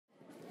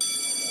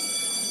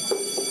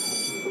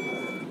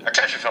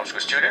Attention film school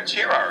students,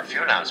 here are a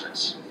few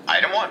announcements.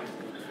 Item 1.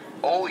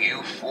 Oh,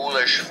 you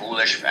foolish,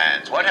 foolish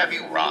fans, what have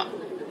you wrought?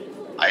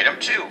 Item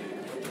 2.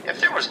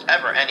 If there was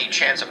ever any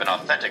chance of an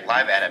authentic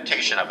live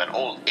adaptation of an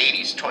old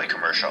 80s toy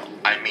commercial,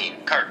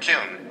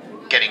 cartoon,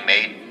 getting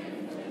made,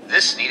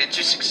 this needed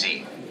to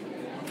succeed.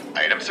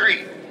 Item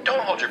 3.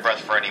 Don't hold your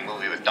breath for any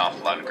movie with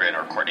Dolph Lundgren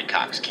or Courtney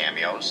Cox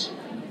cameos.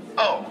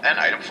 Oh, and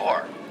item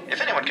 4.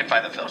 If anyone can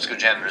find the film school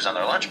janitors on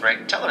their lunch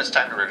break, tell them it's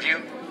time to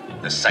review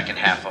the second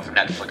half of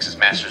Netflix's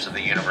Masters of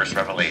the Universe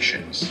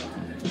Revelations.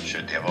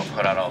 Should they have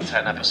put out all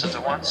 10 episodes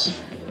at once?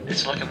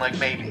 It's looking like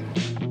maybe.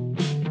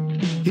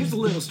 Here's a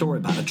little story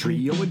about a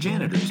trio of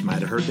janitors.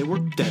 Might have heard they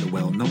worked at a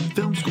well-known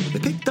film school. They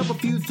picked up a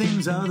few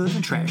things other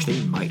than trash.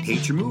 They might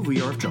hate your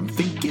movie or if drunk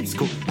think it's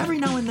cool. Every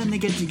now and then they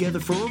get together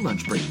for a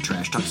lunch break.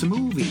 Trash talks a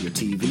movie or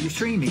TV or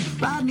streaming.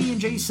 Rodney and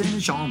Jason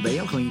and Sean,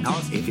 they'll clean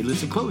house. If you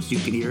listen close, you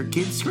can hear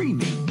kids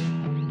screaming.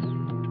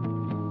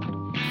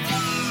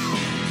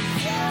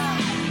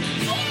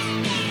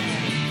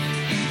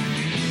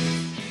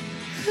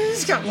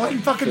 He's got one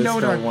fucking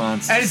note on.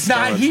 Wants And it's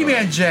not Skeletor.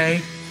 He-Man,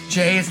 Jay.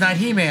 Jay, it's not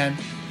He-Man.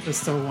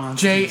 Still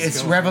wants Jay, to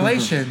it's go.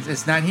 Revelations.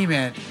 It's not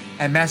He-Man.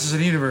 And Masters of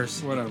the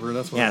Universe. Whatever.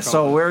 That's what. Yeah, I call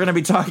so it. we're going to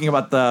be talking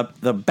about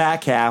the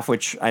back half,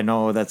 which I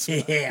know that's...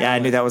 Yeah. I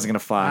knew that wasn't going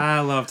to fly.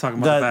 I love talking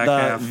about the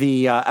back half.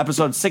 The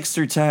episode 6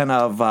 through 10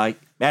 of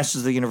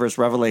Masters of the Universe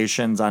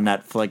Revelations on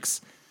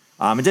Netflix.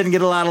 It didn't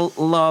get a lot of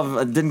love.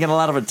 It didn't get a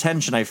lot of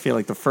attention, I feel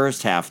like the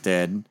first half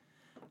did.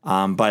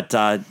 But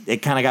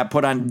it kind of got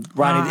put on...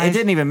 Ronnie, it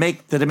didn't even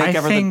make... Did it make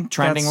ever the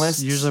trending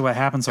list? Usually what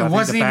happens. So It I think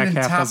wasn't the even back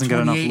in half top doesn't get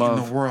enough 28 in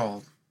love. the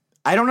world.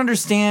 I don't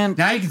understand...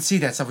 Now you can see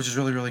that stuff, which is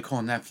really, really cool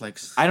on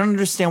Netflix. I don't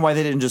understand why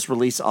they didn't just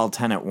release all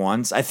 10 at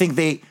once. I think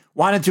they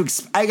wanted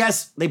to... I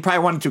guess they probably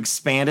wanted to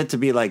expand it to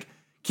be like...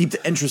 Keep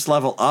the interest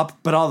level up.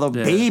 But all the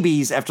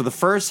babies after the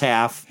first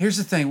half... Here's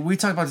the thing. We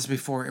talked about this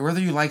before. Whether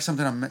you like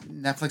something on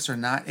Netflix or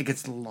not, it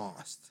gets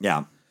lost.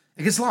 Yeah.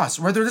 It gets lost.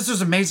 Whether this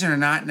was amazing or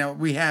not, now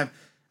we have...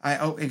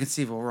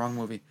 Inconceivable, wrong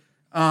movie.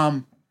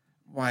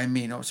 Why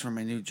me? No, it's from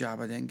my new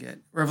job I didn't get.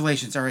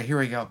 Revelations. All right, here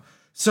we go.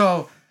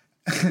 So...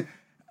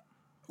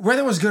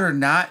 whether it was good or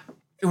not,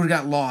 it would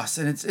have got lost.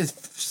 And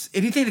it's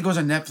anything that goes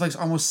on Netflix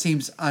almost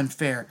seems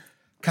unfair.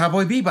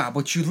 Cowboy Bebop,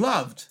 which you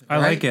loved. I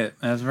right? like it.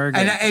 That's very good.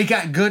 And it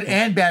got good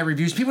and bad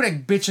reviews. People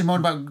that bitch and moan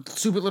about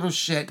stupid little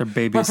shit. They're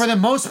babies. But for the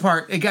most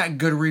part, it got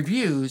good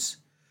reviews.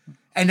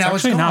 And now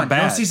it's actually gone. not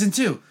bad. No season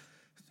 2.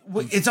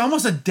 It's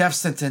almost a death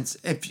sentence.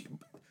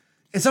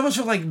 It's almost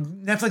feel like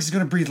Netflix is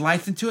going to breathe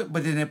life into it,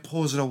 but then it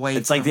pulls it away.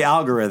 It's like the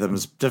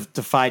algorithms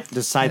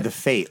decide the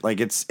fate. Like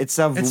it's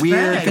a It's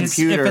weird bad.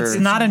 computer. If it's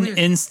not an weird.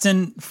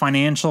 instant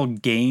financial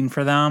gain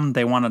for them,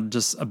 they want to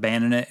just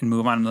abandon it and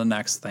move on to the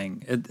next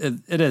thing.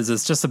 It is.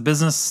 It's just a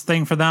business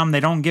thing for them. They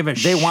don't give a they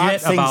shit want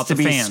things about to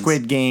the be fans.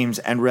 Squid Games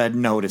and Red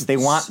Notice. They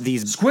want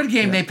these. Squid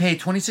Game, they paid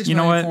 $26 You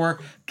know million what?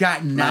 for,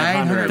 got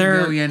 900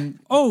 They're- million.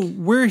 Oh,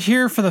 we're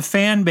here for the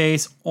fan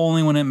base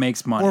only when it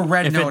makes money. Or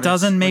Red if Notice, it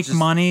doesn't make which is-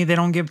 money, they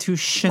don't give two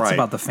shits Right.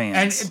 about the fans.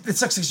 And it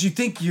sucks because you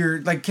think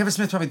you're like Kevin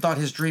Smith probably thought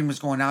his dream was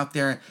going out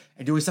there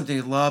and doing something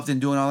he loved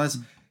and doing all this.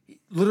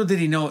 Little did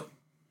he know it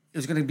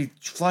was going to be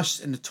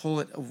flushed in the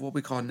toilet of what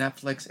we call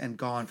Netflix and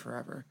gone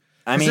forever.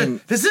 I mean,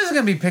 This isn't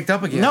going to be picked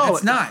up again. no,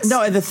 It's not.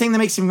 No, the thing that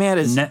makes me mad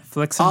is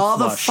Netflix and all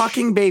the Flush.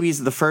 fucking babies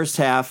of the first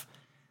half.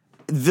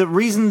 The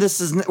reason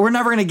we're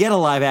never going to get a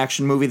live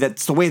action movie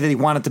that's the way that he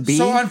wanted it to be.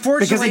 So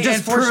unfortunately, because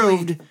it just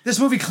proved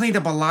this movie cleaned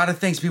up a lot of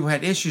things people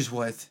had issues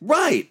with.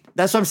 right.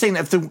 That's what I'm saying.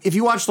 If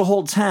you watch the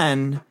whole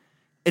 10,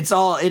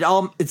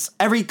 it's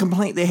every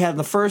complaint they had in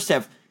the first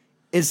half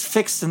is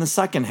fixed in the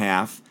second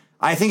half.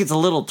 I think it's a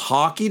little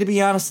talky, to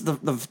be honest.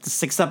 The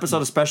sixth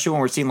episode, especially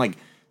when we're seeing like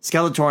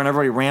Skeletor and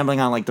everybody rambling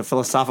on like the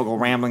philosophical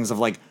ramblings of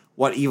like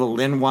what Evil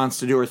Lyn wants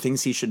to do or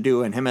thinks he should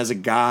do, and him as a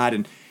god.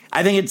 And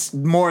I think it's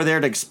more there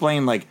to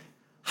explain like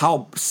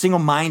how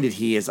single-minded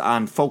he is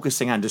on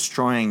focusing on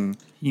destroying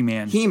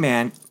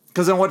He-Man.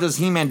 Because then what does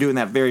He-Man do in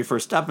that very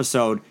first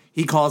episode?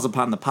 He calls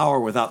upon the power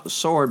without the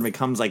sword and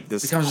becomes like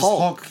this Becomes this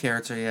Hulk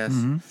character, yes.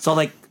 So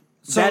like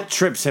that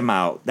trips him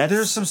out.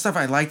 There's some stuff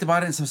I liked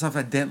about it and some stuff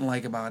I didn't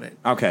like about it.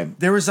 Okay.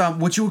 There was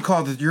what you would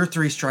call your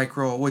 3-strike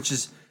rule, which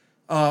is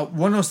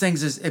one of those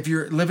things is if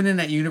you're living in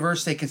that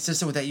universe, stay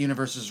consistent with that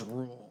universe's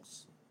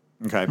rules.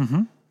 Okay.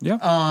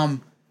 yeah.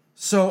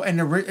 So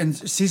in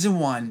season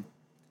 1,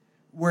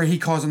 where he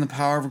calls on the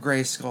power of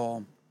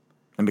Grayskull,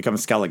 And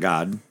becomes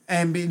Skelegod.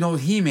 and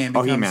He-Man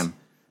becomes... He-Man.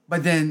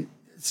 But then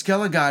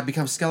Skelegod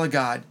becomes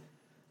Skelegod.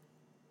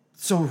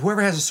 So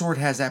whoever has a sword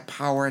has that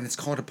power, and it's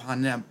called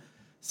upon them.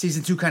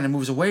 Season 2 kind of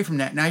moves away from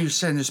that. Now you're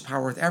setting this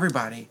power with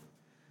everybody.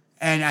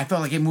 And I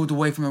felt like it moved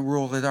away from a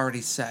rule that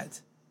already set.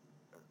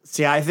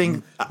 See, I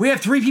think We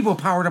have 3 people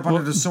powered up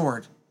under the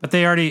sword But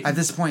they already at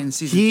this point in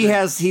season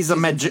 3. he's a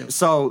magician.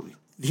 So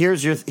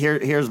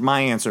here's my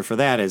answer for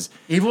that is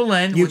Evil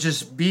Lyn, which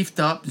is beefed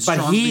up.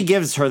 but he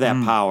gives her that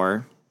Mm.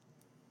 power.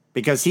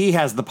 because he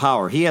has the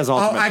power. He has Oh,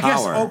 ultimate I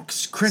guess power.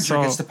 Cringer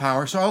So- gets the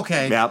power. So,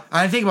 okay. Yep.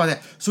 I didn't think about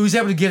that. So he's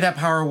able to give that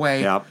power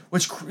away, Yep.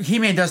 which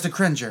He-Man does to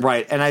Cringer.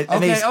 Right, and they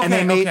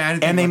Okay, made I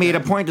didn't think about a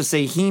that. point to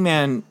say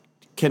He-Man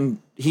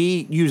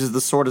he uses the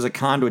sword as a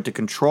conduit to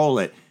control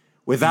it.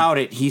 Without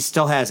it, he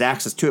still has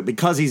access to it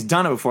because he's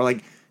done it before.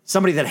 Like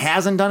somebody that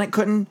hasn't done it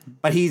couldn't,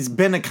 but he's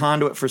been a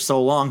conduit for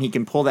so long he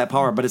can pull that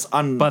power. But it's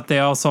But they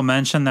also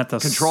mentioned that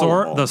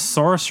Controllable. the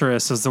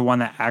sorceress is the one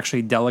that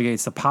actually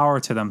delegates the power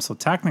to them. So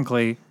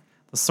technically,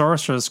 the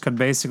sorceress could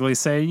basically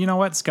say, you know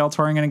what,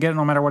 Skeletor ain't going to get it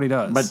no matter what he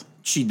does. But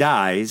she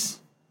dies.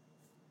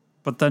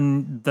 But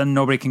then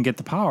nobody can get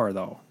the power,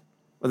 though.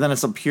 But then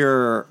it's a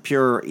pure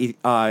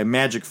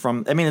magic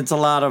from. I mean, it's a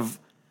lot of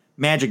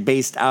magic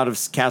based out of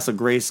Castle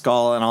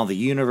Grayskull and all the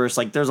universe.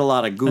 Like, there's a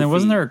lot of goofy. And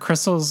wasn't there a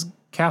Crystal's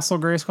Castle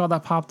Grayskull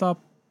that popped up?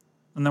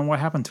 And then what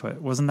happened to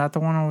it? Wasn't that the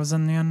one that was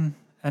in the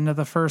end of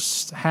the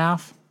first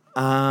half?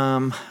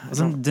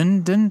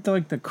 Didn't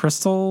like the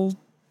crystal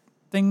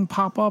thing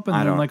pop up and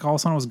then don't- like all of a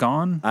sudden it was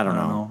gone? I don't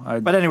know. I-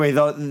 But anyway,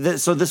 though,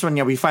 so this one,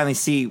 we finally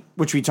see,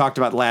 which we talked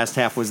about last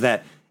half, was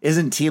that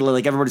isn't Tila,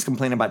 like everybody's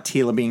complaining about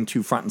Tila being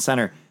too front and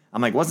center.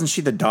 I'm like, wasn't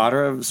she the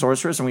daughter of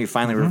Sorceress? And we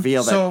finally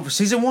reveal that. So,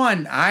 season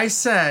 1, I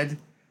said,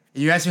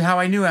 you asked me how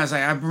I knew. I was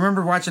like, I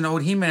remember watching an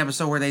old He-Man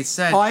episode where they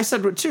said Oh, I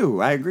said it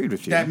too. I agreed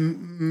with you. that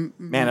Man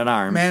at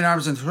Arms.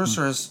 Man-at-Arms and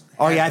Sorceress.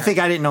 Oh, had yeah, I her. think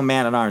I didn't know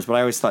Man at Arms, but I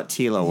always thought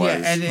Tila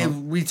was. Yeah,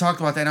 and we talked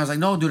about that, and I was like,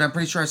 no, dude, I'm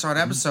pretty sure I saw an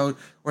Mm-hmm. episode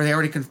where they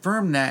already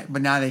confirmed that,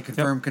 but now they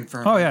confirmed.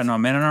 Oh yeah, no,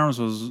 Man at Arms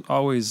was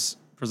always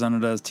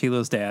presented as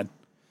Tila's dad.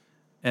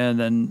 And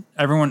then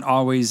everyone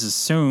always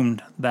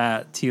assumed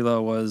that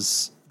Tila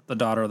was the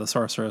daughter of the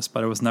sorceress,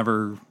 but it was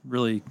never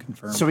really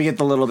confirmed. So we get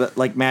the little bit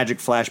like magic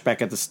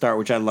flashback at the start,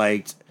 which I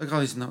liked. Look at all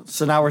these notes.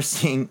 So now we're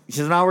seeing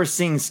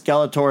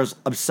Skeletor's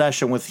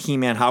obsession with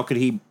He-Man. How could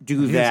he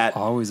do He that?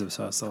 was always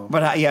obsessed though.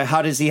 But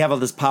how does he have all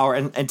this power?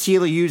 And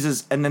Tila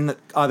uses, and then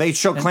they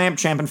show Clamp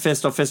Champ and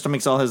Fisto. Fisto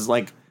makes all his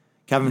like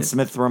Kevin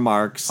Smith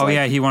remarks. Oh like,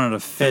 yeah, he wanted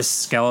to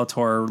fist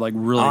Skeletor like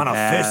really I want to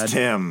bad. fist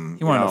him.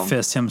 He wanted to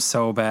fist him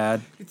so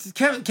bad.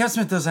 Kevin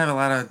Smith does have a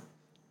lot of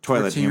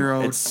toilet humor.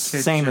 14-year-old It's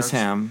kid same jokes. as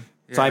him.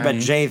 So I Yeah.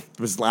 bet Jay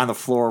was on the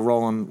floor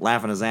rolling,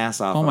 laughing his ass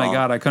off. Oh at my all.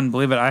 god, I couldn't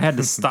believe it. I had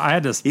to I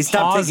had to He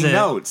stopped pause taking it.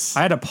 notes.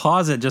 I had to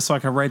pause it just so I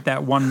could write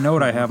that one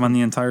note I have on the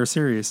entire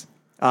series.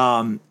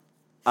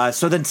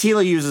 So then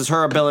Tila uses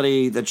her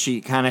ability that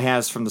she kind of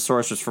has from the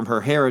sorceress, from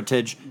her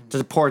heritage,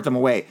 to port them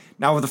away.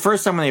 Now, the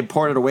first time when they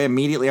ported away,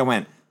 immediately I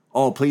went,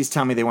 oh, please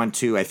tell me they went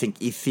to, I think,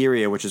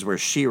 Etheria, which is where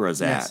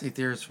She-Ra's Yes, at.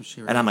 Ethereus from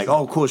She-Ra. And I'm like,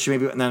 oh, cool. She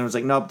maybe, and then it was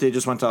like, nope, they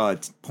just went to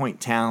Point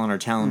Talon or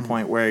Talon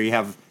Point, where you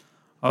have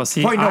Oh,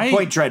 see,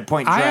 Point Dread.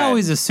 I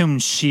always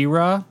assumed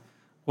She-Ra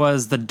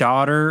was the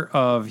daughter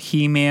of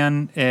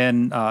He-Man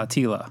and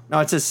Tila. no,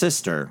 it's his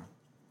sister.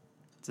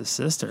 It's his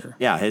sister.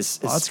 Yeah, his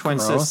Oh, that's twin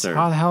gross. sister.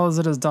 How the hell is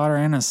it his daughter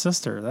and his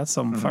sister? That's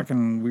some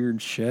fucking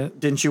weird shit.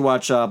 Didn't you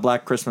watch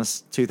Black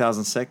Christmas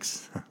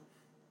 2006?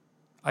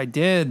 I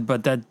did,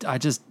 but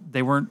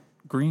they weren't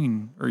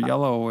green or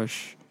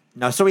yellowish.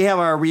 No, so we have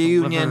our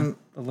reunion.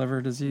 The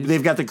liver disease.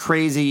 They've got the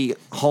crazy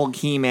Hulk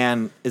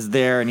He-Man is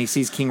there, and he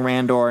sees King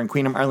Randor and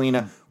Queen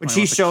Marlena. When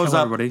she wants to shows kill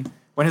up, everybody.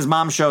 when his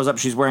mom shows up,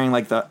 she's wearing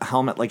like the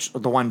helmet, like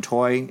the one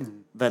toy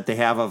that they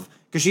have of,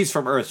 because she's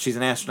from Earth. She's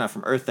an astronaut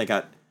from Earth that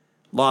got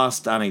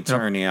lost on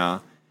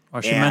Eternia.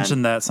 Oh, she And-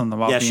 mentioned that something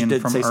about Yeah, she being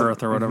did from say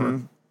Earth something. or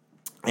whatever.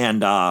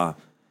 And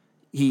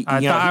he, I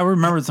you know, thought I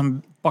remembered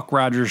some Buck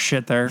Rogers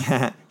shit there.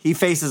 he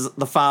faces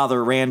the father,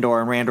 Randor,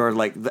 and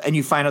Randor and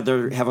you find out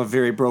they have a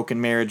very broken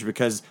marriage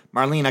because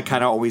Marlena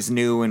kind of always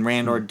knew and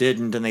Randor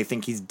didn't, and they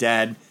think he's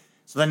dead.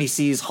 So then he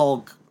sees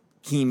Hulk,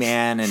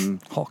 He-Man,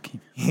 and Hulky.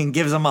 and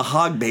gives him a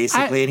hug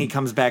basically, and he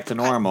comes back to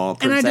normal.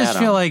 And I Prince just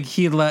Adam. feel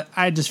like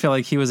I just feel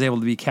like he was able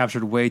to be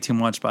captured way too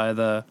much by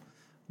the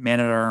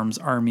Man-at-Arms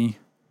army.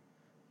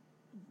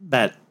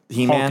 that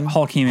He-Man,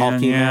 Hulk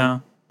He-Man, yeah.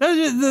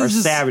 or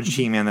Savage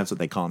He-Man. That's what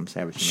they call him,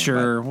 Savage He-Man.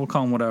 Sure, we'll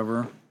call him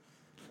whatever.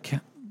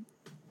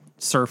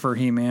 Surfer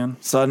He-Man.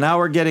 So now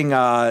we're getting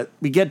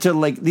we get to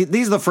like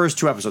these are the first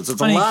 2 episodes. It's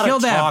a And he lot killed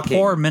of that talking.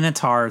 poor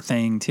Minotaur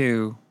thing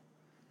too.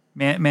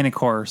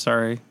 Manicore,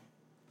 sorry.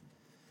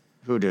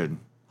 Who did?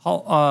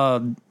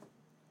 The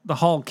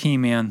Hulk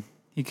He-Man.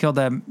 He killed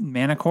that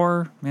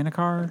Manicore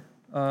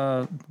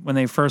when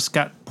they first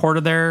got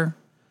ported there.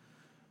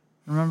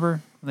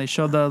 Remember? They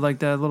showed the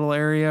little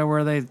area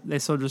where they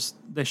showed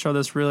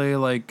this really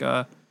like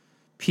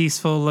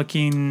peaceful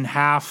looking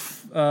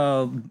half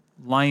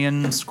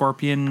lion,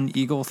 scorpion,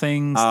 eagle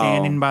thing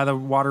standing by the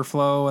water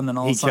flow, and then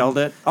all He of a sudden, killed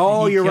it.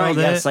 Oh, he you're right. killed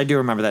it. Yes, I do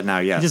remember that now.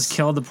 Yes, He just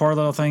killed the poor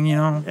little thing, you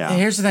know. Yeah. And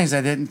here's the things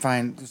I didn't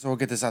find, so we'll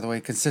get this out of the way,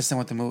 consistent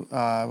with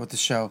with the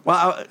show.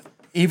 Well,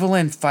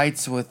 Evelyn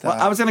fights with.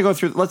 I was going to go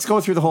through. Let's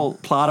go through the whole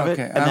plot of it,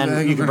 and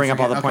then you can bring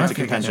up all the points of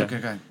contention. Okay,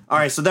 go ahead. All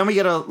right, so then we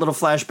get a little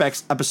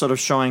flashbacks episode of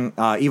showing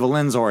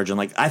Evelyn's origin.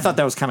 Like I thought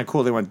that was kind of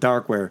cool. They went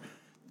dark where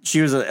she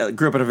was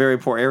grew up in a very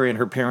poor area, and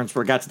her parents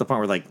got to the point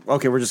where like,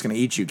 okay, we're just going to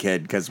eat you,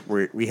 kid, because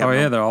we have. Oh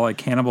yeah, they're all like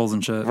cannibals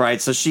and shit.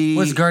 Right. So she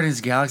What's Guardians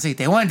of the Galaxy?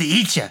 They wanted to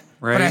eat you.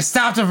 Right. But I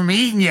stopped him from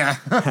eating you.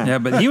 Yeah,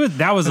 but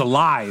that was a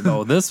lie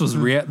though. This was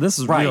real. This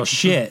was real Right.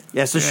 shit.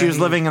 Yeah, so she was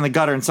living in the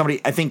gutter, and somebody,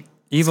 I think,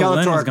 Evil Lynn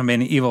was Skeletor gonna be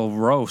an evil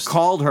roast.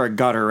 called her a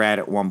gutter rat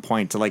at one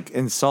point to like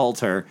insult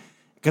her,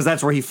 because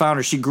that's where he found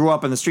her. She grew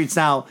up in the streets.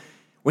 Now,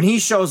 when he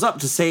shows up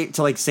to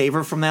save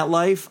her from that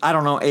life, I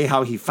don't know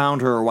how he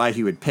found her or why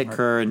he would pick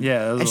her. And,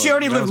 Yeah, and she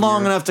already that lived was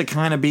long weird. enough to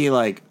kind of be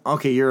like,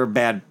 okay, you're a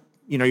bad,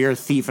 you're a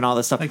thief and all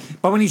this stuff.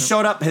 But when he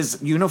showed up, his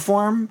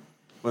uniform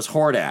was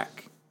Hordak,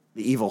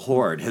 the evil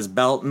horde. His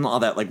belt and all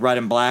that, like red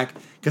and black,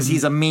 because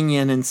he's a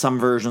minion in some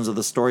versions of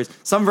the stories.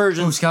 Some Who,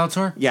 versions,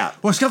 Skeletor? Yeah.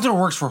 Well, Skeletor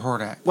works for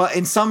Hordak. well,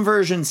 in some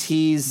versions,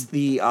 he's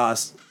the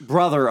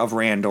brother of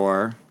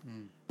Randor,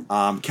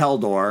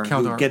 Keldor, who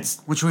Keldor,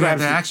 gets which we have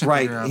grabs the action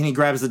right, figure of. and he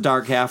grabs the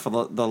dark half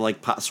of the like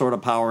sword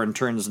of power and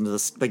turns into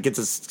this, like gets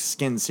his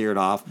skin seared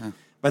off.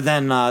 But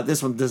then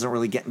this one doesn't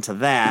really get into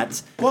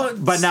that. Well,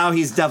 but now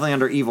he's definitely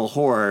under evil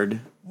horde.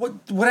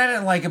 What I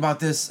didn't like about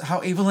this, how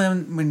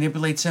Evelyn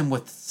manipulates him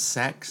with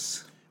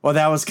sex. Well,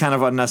 that was kind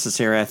of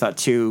unnecessary, I thought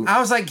too. I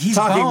was like, he's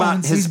Talking about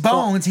bones. his He's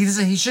bones.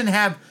 He shouldn't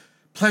have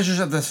pleasures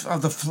of the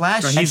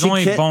flesh. He's she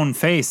only kid- bone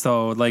face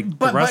though. Like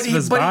the rest of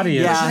his body he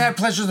is. doesn't have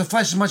pleasures of the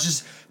flesh as much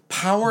as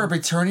power of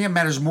Eternia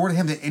matters more to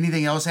him than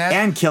anything else has.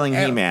 And killing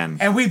He-Man.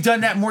 And we've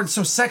done that more.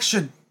 So sex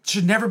should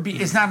never be.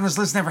 It's not on his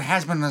list. Never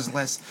has been on his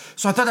list.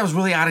 So I thought that was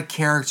really out of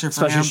character for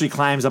Especially him. if she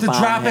climbs up to on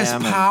drop his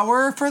him and-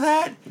 power for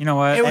that. You know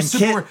what? It was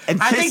And super.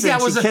 and I think that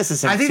kissing, was. she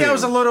kisses him, I think that too.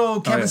 was a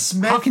little Kevin Oh, yeah.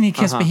 Smith. How can he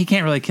kiss? But he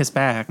can't really kiss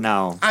back.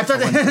 No. I thought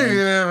that.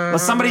 Well,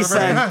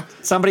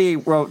 somebody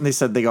wrote and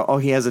they go, oh,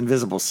 he has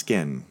invisible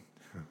skin.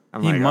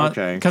 I'm He like,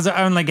 okay. Because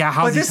I'm like, how's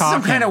But he this is some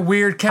talking? kind of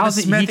weird Kevin How's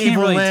he Smith, can't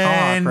Evil really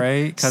Lynn, talk,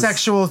 right? 'Cause,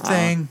 sexual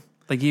thing.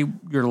 like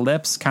your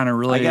lips kind of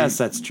really. I guess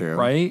that's true.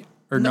 right?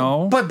 Or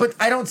no? But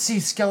I don't see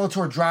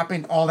Skeletor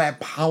dropping all that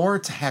power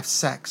to have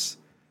sex.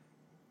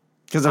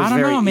 Because it was I don't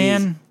very know,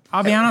 man. easy.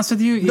 I'll be honest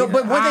with you. No,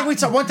 but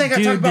one thing I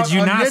Dude, talked about did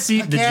you on not this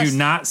see? Did podcast- you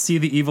not see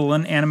the Evil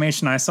Lynn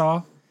animation I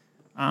saw?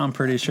 I'm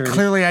pretty sure.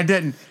 Clearly, I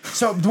didn't.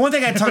 So the one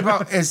thing I talked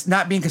about is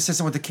not being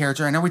consistent with the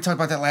character. I know we talked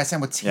about that last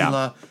time with Tila,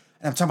 Yeah.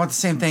 and I'm talking about the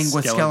same thing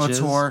with Skeletor.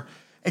 Skeletor.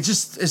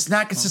 It's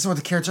not consistent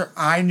with the character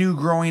I knew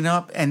growing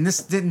up, and this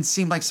didn't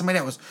seem like somebody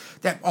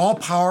that all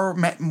power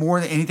meant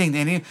more than anything.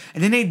 And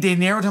then they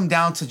narrowed him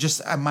down to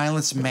just a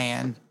mindless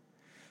man.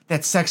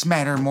 That sex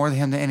mattered more to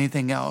him than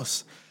anything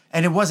else.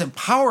 And it wasn't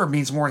power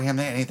means more to him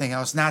than anything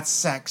else, not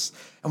sex.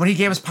 And when he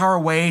gave his power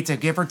away to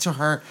give her to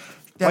her,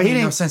 that Well, he made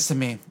no didn't- sense to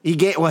me.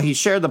 He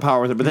shared the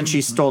power with her, but then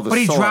she stole the But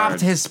he sword.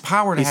 dropped his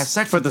power to have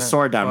sex Put with the her.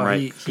 sword down, Well, right?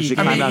 he- 'Cause he- she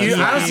I climbed I out mean, of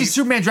the I don't sky. see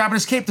Superman dropping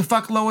his cape to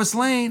fuck Lois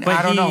Lane. But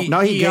I don't know. he- No,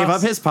 he gave also-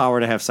 up his power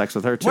to have sex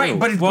with her too. Right,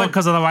 but Well,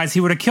 because otherwise he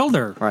would have killed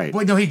her. right.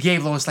 no, he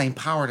gave Lois Lane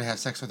power to have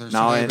sex with her.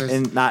 No, he gave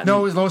and not-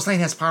 no, Lois Lane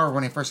has power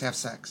when they first have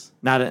sex.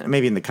 Not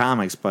maybe in the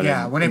comics, but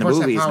Yeah, when they in the first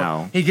movies have power,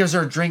 now. he gives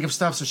her a drink of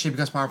stuff, so she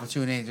becomes powerful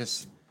too, and they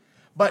just.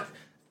 But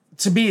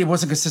to me, it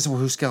wasn't consistent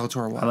with who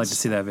Skeletor was. I'd like to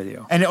see that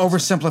video. And it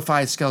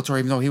oversimplified Skeletor,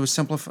 even though he was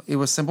it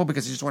was simple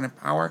because he just wanted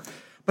power.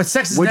 But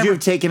sex is Would never, you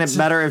have taken it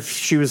better if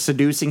she was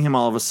seducing him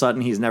all of a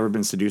sudden? He's never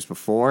been seduced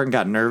before and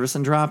got nervous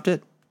and dropped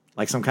it?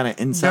 Like some kind of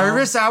incel?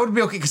 nervous? I would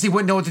be okay because he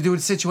wouldn't know what to do with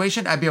the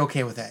situation. I'd be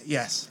okay with that.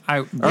 Yes. Or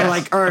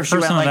if she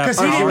went like, Because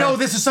he Oh, didn't right. know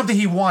this was something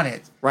he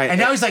wanted. Right. And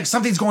now he's like,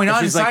 something's going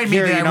on She's inside like, me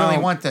 "Here, that you I really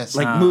know, want this.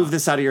 Like, move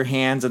this out of your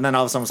hands, and then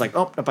all of a sudden it's like,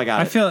 oh, I got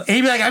I it. feel And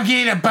he'd be like, I'm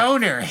getting a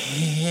boner.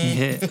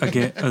 again. I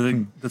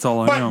think that's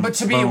all I know. But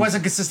to me, it Boom.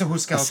 wasn't consistent who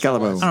Skeletor Skeletor.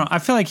 was. I don't know. I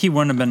feel like he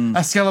wouldn't have been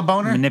A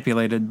Skeletor?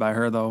 manipulated by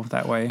her though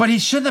that way. But he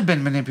shouldn't have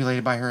been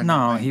manipulated by her. in that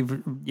no,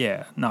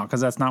 way. because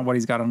that's not what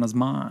he's got on his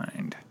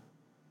mind.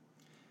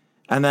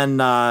 And then,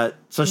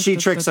 so she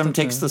tricks him,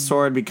 takes the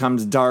sword,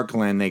 becomes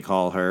Darklyn, they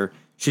call her.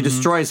 She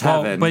destroys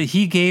Well, heaven. but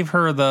he gave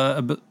her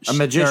a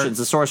magician's,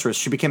 the sorceress.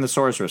 She became the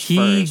sorceress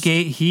He first.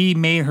 he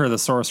made her the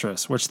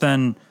sorceress, which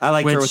then I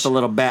liked her which- with the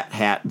little bat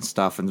hat and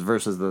stuff, and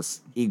versus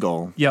this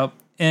eagle. Yep,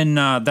 and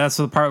that's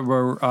the part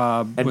where was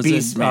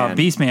Beastman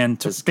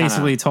Beastman is kinda-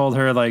 basically told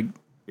her like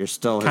You're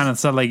still kind of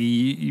said like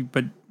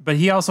but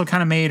he also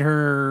kind of made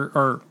her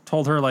or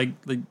told her like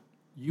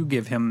you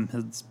give him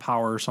his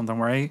power or something,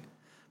 right?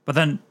 But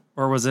then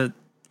or was it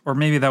or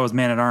maybe that was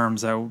Man at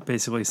Arms that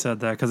basically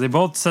said that because they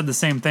both said the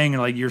same thing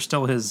like you're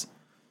still his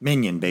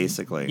minion,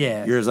 basically.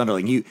 Yeah. You're his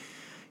underling.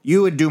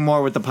 You would do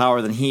more with the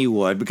power than he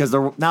would because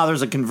now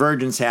there's a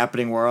convergence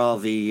happening where all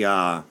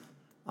the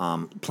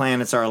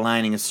planets are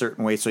aligning a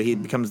certain way, so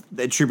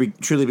it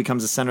truly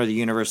becomes the center of the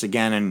universe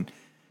again. And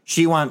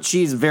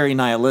she's very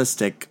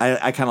nihilistic.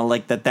 I kind of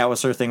like that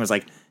was her thing. Was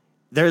like,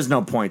 there's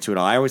no point to it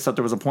all. I always thought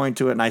there was a point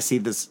to it, and I see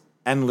this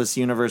endless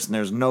universe, and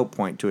there's no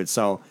point to it.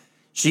 So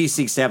she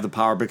seeks to have the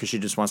power because she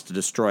just wants to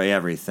destroy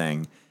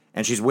everything.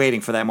 And she's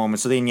waiting for that moment.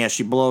 So then,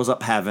 she blows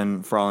up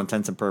heaven for all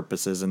intents and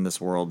purposes in this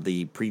world,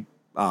 the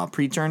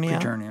Preternia.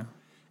 Eternia.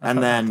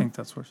 And then, I think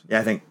that's where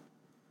I think.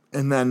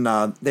 And then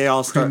they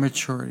all start.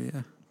 Premature,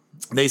 yeah.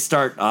 They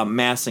start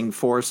massing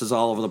forces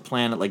all over the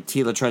planet. Like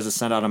Tila tries to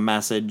send out a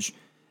message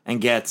and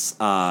gets,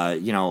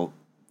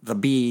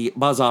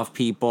 Buzz Off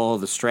people,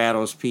 the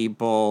Stratos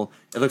people.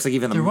 It looks like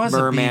even the There was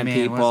Merman a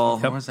B-Man, people.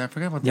 There was, I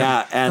forgot about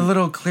that. Yeah, and the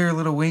little clear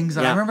little wings.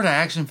 I Yeah. remember the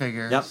action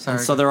figure. Yep. Sorry.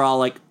 And so they're all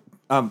like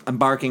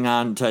embarking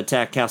on to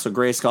attack Castle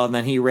Grayskull, and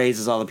then he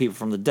raises all the people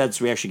from the dead,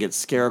 so we actually get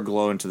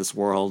Scareglow into this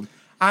world.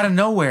 out of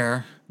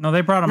nowhere. No, they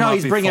brought him No, up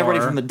he's bringing before.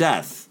 everybody from the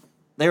death.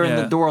 They were in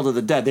Yeah. the world of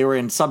the dead. They were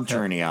in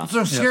Subternia.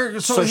 So,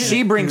 So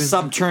she brings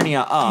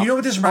Subternia up. You know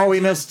what this Oh, reminds we me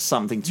of? missed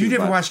something too. You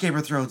never but- watched Game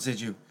of Thrones, did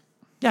you?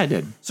 Yeah, I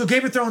did. So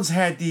Game of Thrones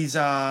had these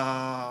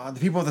the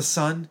people of the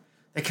sun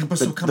that can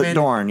supposed to come The in.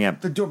 Dorn, yeah.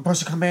 The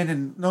supposed to come in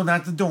and no,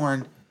 not the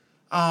Dorn.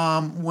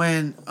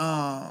 When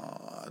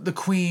the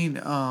queen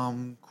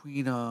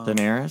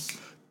Daenerys.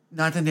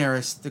 not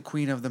Daenerys, the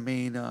queen of the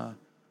main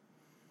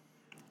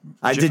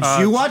Did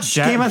you watch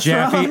Game of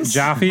Thrones?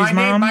 Joffrey's my name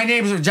mom? my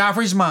name is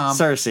Joffrey's mom.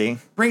 Cersei.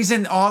 Brings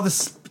in all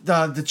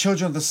the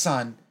children of the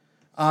sun.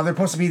 They're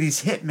supposed to be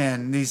these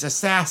hitmen, these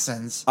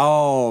assassins.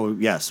 Oh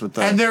yes, with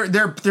the And they're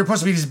supposed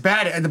to be these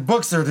bad. In the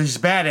books, they're these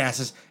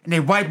badasses, and they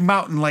wipe them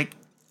out in like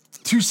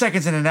 2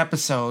 seconds in an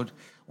episode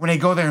when they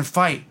go there and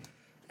fight.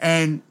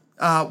 And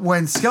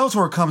when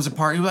Skeletor comes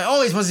apart, you're like,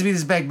 oh, he's supposed to be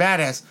this big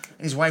badass,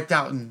 and he's wiped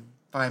out in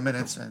 5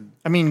 minutes. And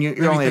I mean,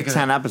 you're only at think of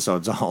 10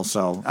 episodes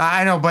also.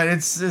 I know, but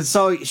it's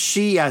So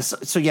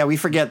we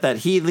forget that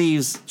he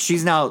leaves.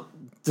 She's now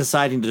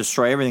deciding to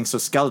destroy everything. So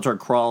Skeletor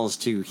crawls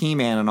to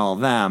He-Man and all of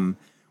them,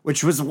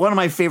 which was one of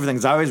my favorite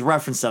things. I always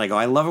reference that. I go,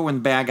 I love it when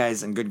bad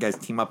guys and good guys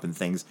team up in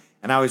things.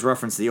 And I always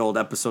reference the old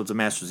episodes of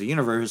Masters of the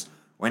Universe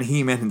when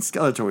He-Man and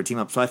Skeletor would team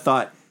up. So I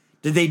thought,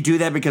 did they do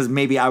that because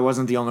maybe I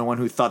wasn't the only one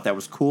who thought that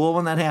was cool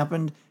when that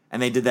happened?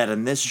 And they did that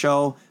in this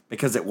show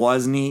because it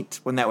was neat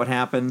when that would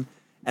happen.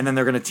 And then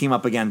they're going to team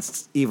up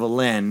against Evil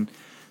Lyn.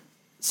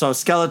 So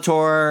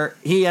Skeletor,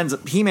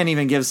 He-Man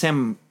even gives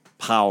him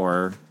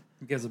power,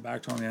 Gives it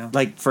back to him, yeah.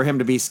 like for him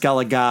to be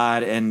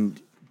Skelegod, and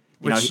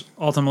Which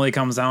ultimately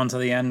comes down to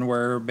the end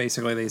where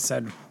basically they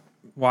said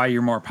why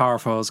you're more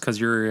powerful is because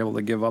you're able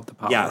to give up the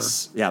power.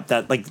 yes, yeah,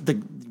 that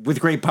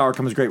with great power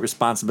comes great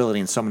responsibility.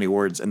 In so many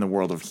words, in the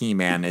world of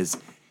He-Man, is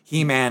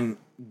He-Man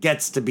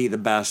gets to be the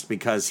best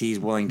because he's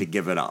willing to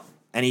give it up,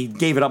 and he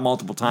gave it up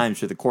multiple times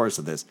through the course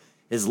of this,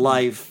 his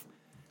life,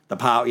 the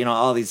power,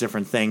 all these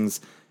different things.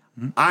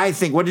 I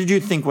think. What did you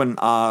think when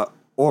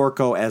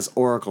Orko as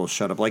Oracle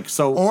showed up? Like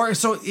so,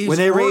 when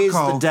they raised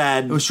the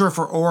dead, it was short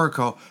for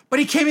Oracle. But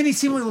he came in. He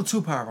seemed a little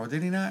too powerful,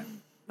 did he not?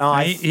 no,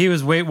 He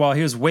was way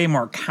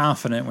more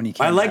confident when he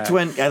came I liked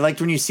back.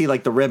 when you see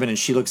like the ribbon and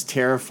she looks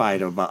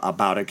terrified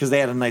about it because they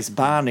had a nice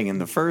bonding in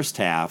the first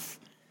half,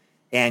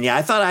 and yeah,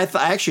 I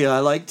actually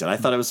liked it. I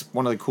thought it was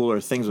one of the cooler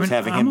things was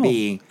having him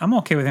be. I'm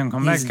okay with him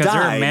coming back He's because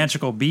they're died.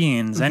 magical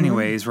beings,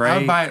 anyways, I right?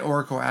 would buy an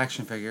Oracle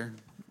action figure.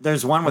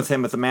 There's one with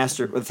him with the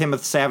master with him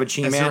with Savage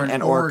Is there He-Man an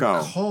and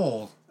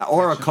Orko.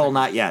 Oracle,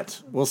 not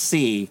yet. We'll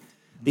see.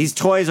 These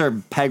toys are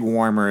peg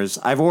warmers.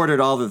 I've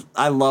ordered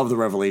I love the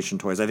Revelation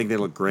toys. I think they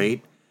look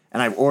great,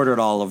 and I've ordered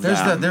all of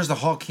them. There's the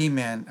Hulk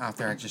He-Man out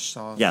there. I just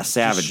saw. Yeah,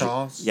 Savage.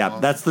 Just Yeah,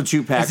 that's the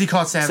 2-pack. Is he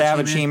called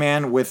Savage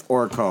He-Man? He-Man with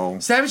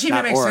Orko. Savage He-Man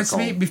not makes sense to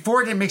Oracle. me.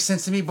 Before it didn't make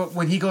sense to me, but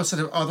when he goes to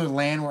the other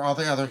land where all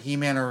the other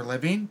He-Man are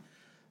living,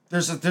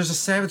 there's a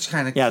Savage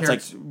kind of Yeah, it's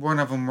character, one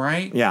of them,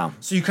 right? Yeah.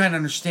 So you kind of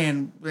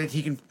understand that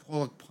he can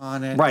pull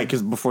upon it. Right,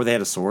 because before they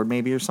had a sword,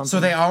 maybe or something. So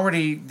they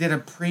already did a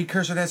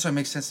precursor to that, so it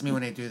makes sense to me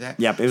when they do that.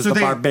 Yep, it was so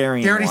the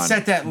barbarian They already one.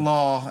 set that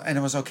law, and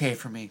it was okay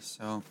for me.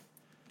 So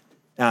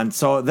And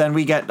so then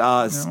we get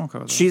okay with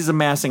that. she's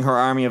amassing her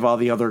army of all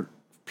the other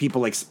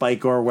people like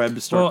Spike-Or,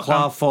 Webster, Well,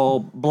 Clawful,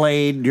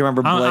 Blade. Do you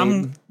remember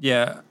Blade?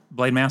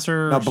 Blade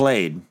Master. No,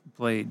 Blade.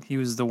 Blade. He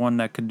was the one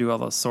that could do all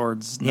the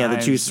swords. Yeah, the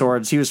knives. 2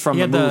 swords. He was from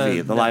He the had the-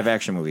 movie, the live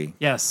action movie.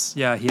 Yes,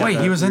 yeah. wait,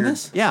 he was in weird-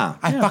 this? Yeah.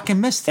 I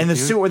fucking missed it. In the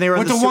dude. suit when they were in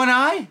with the the suit- one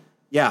eye.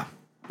 Yeah.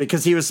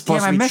 Because he was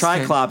supposed Damn, I to be missed it.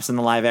 Triclops in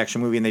the live action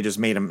movie, and they just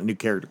made him a new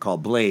character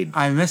called Blade.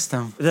 I missed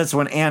him. That's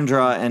when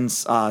Andra and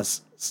God,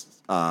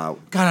 I'm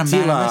mad I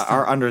Tila missed him.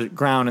 are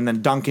underground, and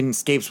then Duncan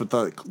escapes with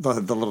the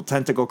little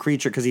tentacle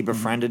creature because he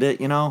befriended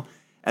it, and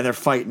they're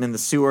fighting in the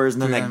sewers,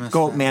 and then Dude, I that missed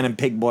Goat that. Man and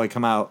Pig Boy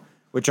come out,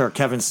 which are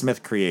Kevin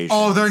Smith creations.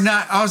 Oh, they're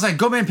not. I was like,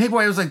 Go Man Pig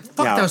Boy. I was like,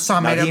 fuck those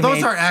song made up.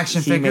 Those aren't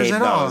action figures made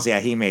at all. those. Yeah,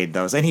 he made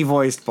those, and he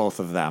voiced both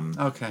of them.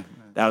 Okay.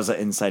 That was an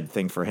inside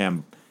thing for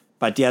him.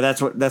 But yeah,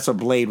 that's what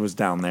Blade was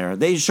down there.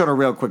 They showed a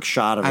real quick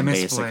shot of I him,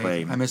 missed basically.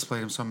 Blade. I missed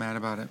Blade. I'm so mad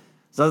about it.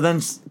 So then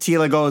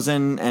Tila goes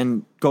in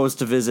and goes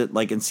to visit,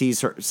 like, and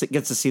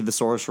gets to see the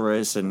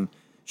sorceress, and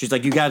she's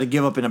like, "You got to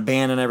give up and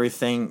abandon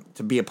everything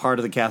to be a part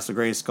of the Castle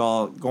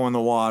Grayskull. Go in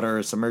the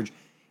water, submerge."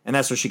 And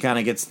that's where she kind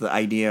of gets the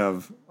idea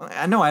of,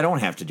 "I know I don't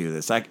have to do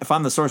this. If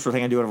I'm the sorcerer, I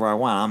can do whatever I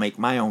want. I'll make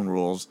my own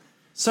rules."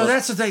 So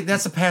that's the thing.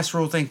 That's a past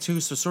rule thing too.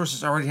 So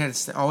Sorceress already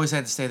always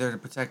had to stay there to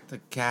protect the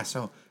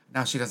castle.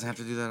 Now she doesn't have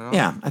to do that at all.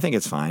 Yeah, I think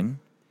it's fine.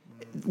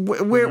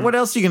 What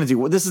else are you going to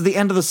do? This is the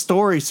end of the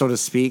story, so to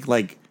speak.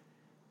 Like,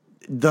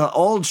 the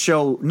old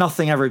show,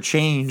 nothing ever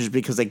changed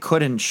because they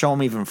couldn't show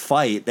them even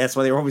fight. That's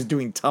why they were always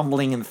doing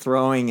tumbling and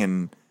throwing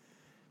and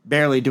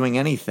barely doing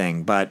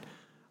anything. But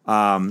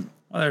Well,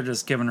 they're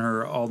just giving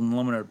her all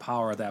unlimited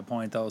power at that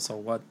point, though.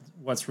 So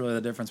what's really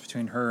the difference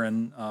between her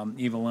and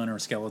Evelyn or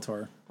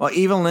Skeletor. Well,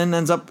 Evelyn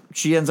ends up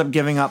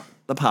giving up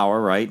the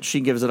power, right? She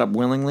gives it up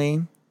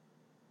willingly.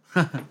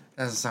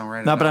 Doesn't sound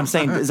right. No, at but all. I'm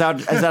saying, is that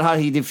how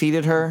he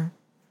defeated her?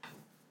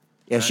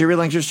 Yeah, she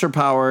relinquished her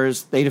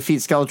powers. They defeat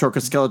Skeletor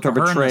because Skeletor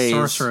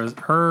betrays.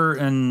 Her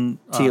and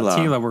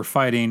Tila were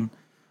fighting,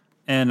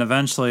 and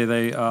eventually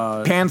they.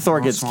 Panther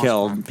gets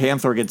killed.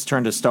 Panther gets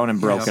turned to stone and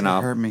broken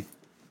up. Hurt me.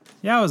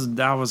 Yeah,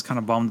 I was kind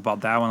of bummed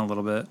about that one a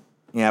little bit.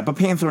 Yeah, but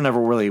Panther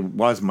never really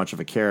was much of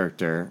a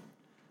character.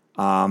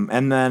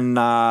 And then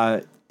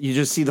you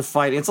just see the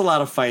fight. It's a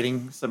lot of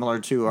fighting, similar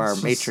to our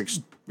Matrix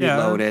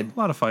Reloaded. Yeah, a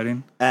lot of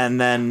fighting. And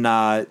then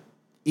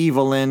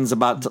Evelyn's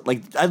about to,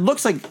 like, it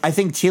looks like, I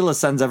think Tila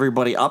sends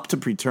everybody up to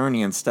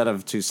Preternia instead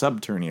of to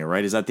Subternia,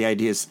 right? Is that the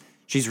idea? Is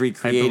she's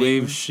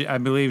recreating? I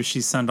believe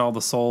she sent all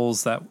the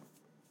souls that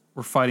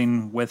were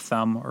fighting with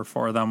them or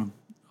for them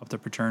up to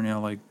Preternia.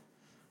 Like,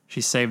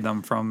 she saved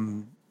them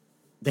from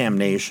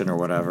damnation or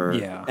whatever.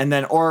 Yeah. And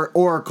then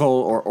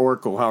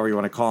Oracle, however you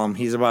want to call him,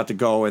 he's about to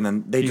go, and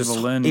then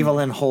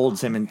Evelyn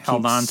holds him and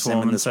held on to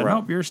him and said, realm.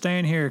 "Nope, you're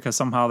staying here," because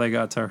somehow they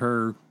got to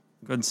her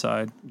good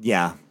side.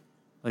 Yeah.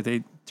 Like,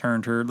 they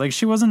turned her, like,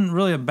 she wasn't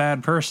really a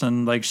bad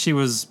person. Like, she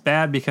was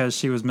bad because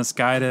she was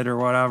misguided or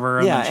whatever.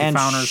 And then she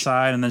found her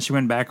side, and then she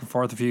went back and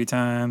forth a few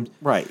times.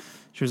 Right.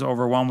 She was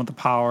overwhelmed with the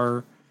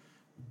power,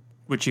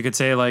 which you could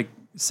say, like,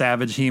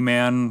 Savage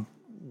He-Man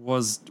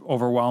was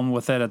overwhelmed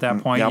with it at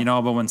that point, you know,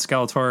 but when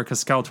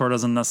because Skeletor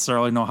doesn't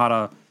necessarily know how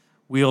to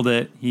wield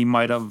it, he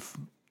might have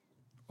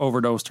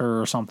overdosed her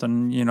or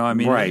something, you know, I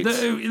mean, right.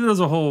 There's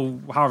a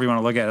whole, however you want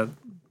to look at it,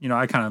 you know,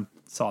 I kind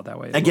of saw it that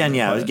way. Again,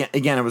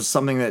 it was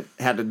something that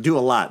had to do a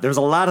lot. There's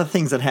a lot of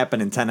things that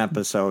happened in 10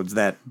 episodes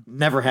that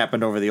never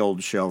happened over the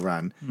old show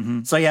run.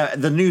 Mm-hmm. So yeah,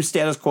 the new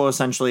status quo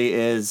essentially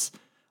is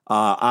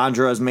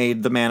Andra has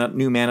made the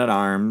new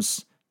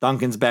Man-at-Arms.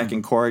 Duncan's back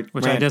in court.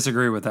 Which I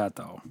disagree with that,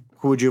 though.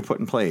 Who would you put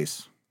in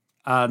place?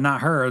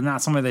 Not her.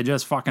 Not somebody they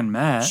just fucking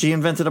met. She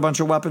invented a bunch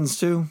of weapons,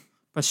 too.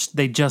 But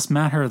they just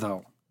met her,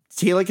 though.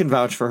 Tila can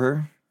vouch for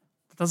her.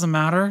 It doesn't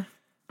matter.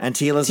 And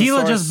Tila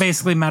just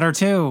basically met her,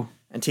 too.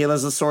 And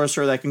Tila's a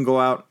sorcerer that can go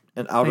out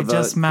of the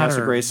Castle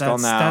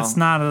Grayskull now. That's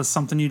not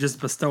something you just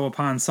bestow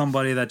upon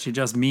somebody that you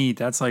just meet.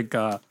 That's like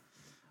a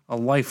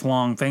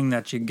lifelong thing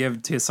that you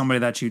give to somebody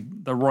that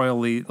the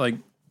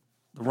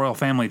royal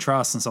family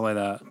trust and stuff like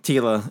that.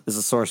 Tila is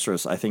a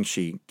sorceress. I think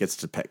she gets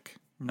to pick.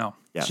 No,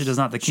 yes. She does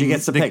not. The king. She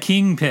gets to pick.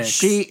 King picks.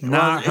 She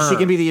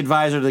can be the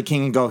advisor to the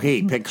king and go,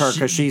 hey, pick her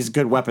because she's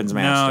good weapons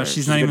master. No,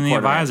 she's not even the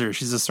advisor.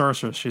 She's a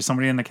sorceress. She's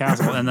somebody in the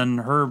castle, and then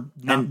her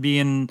not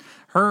being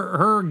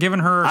her giving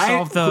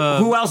herself the.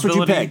 Who else would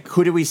you pick?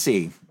 Who did we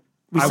see?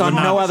 We saw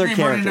no other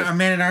character. A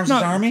Man-at-Arms'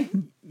 army.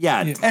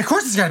 Yeah, of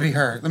course it's got to be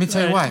her. Let me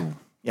tell you why.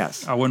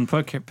 Yes, I wouldn't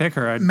pick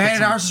her.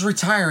 Man-at-Arms is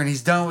retiring.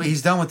 He's done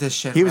with this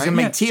shit. He was gonna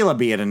make Tila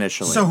be it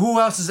initially. So who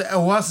else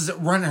is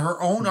running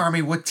her own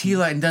army with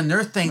Tila and done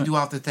their thing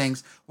throughout the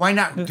things? Why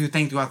not do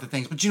things throughout the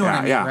things? But you know what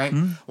I mean, right?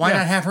 Mm-hmm. Why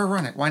not have her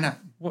run it? Why not?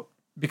 Well,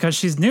 because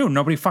she's new.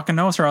 Nobody fucking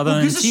knows her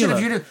other than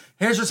Tila.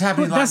 Here's what's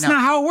happening. That's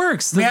not how it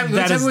works. That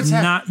is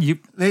not you.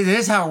 It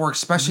is how it works,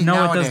 especially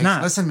nowadays. It does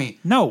not. Listen to me.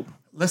 No.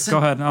 Listen. Go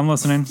ahead. I'm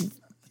listening.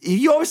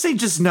 You always say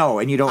just no,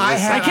 and you don't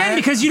listen. I can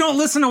because you don't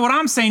listen to what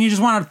I'm saying. You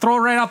just want to throw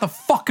it right out the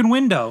fucking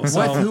window. So.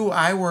 With who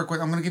I work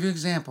with, I'm going to give you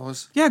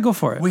examples. Yeah, go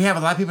for it. We have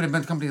a lot of people that have been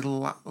with the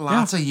company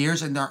lots of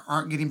years and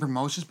aren't getting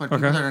promotions, but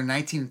people that are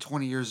 19 and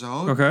 20 years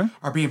old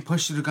are being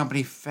pushed through the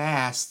company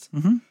fast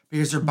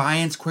because their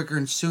buy-ins quicker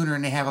and sooner,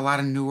 and they have a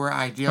lot of newer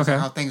ideas on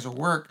how things will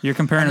work. You're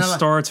comparing a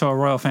store to a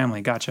royal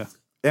family. Gotcha.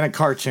 In a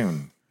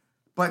cartoon.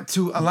 But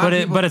to a lot of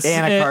people... But it's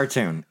in a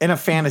cartoon. In a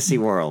fantasy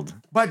world.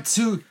 But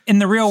in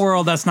the real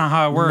world, that's not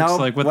how it works. Nope.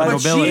 Like with the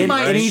nobility.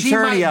 She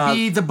might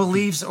be the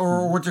beliefs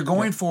or what they're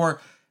going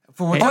for.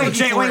 Wait,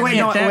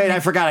 I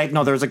forgot.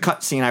 No, there was a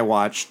cut scene I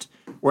watched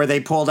where they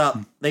pulled out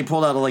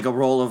like a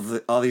roll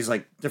of all these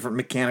like different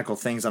mechanical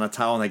things on a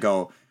towel, and they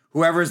go,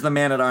 whoever's the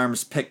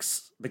Man-at-Arms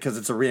picks, because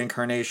it's a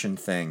reincarnation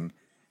thing,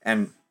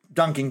 and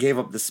Duncan gave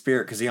up the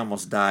spirit because he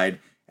almost died,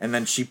 and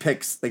then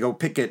they go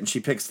pick it, and she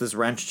picks this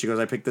wrench, she goes,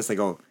 I pick this, they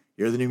go,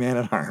 you're the new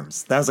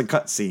Man-at-Arms. That was a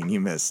cut scene you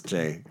missed,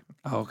 Jay.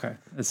 Oh, okay.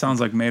 It sounds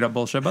like made up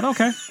bullshit, but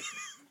okay.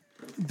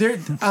 There,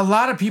 a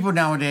lot of people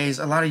nowadays,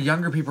 a lot of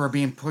younger people are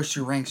being pushed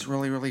through ranks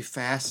really, really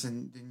fast,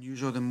 and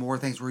usually the more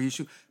things we're used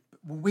to.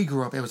 When we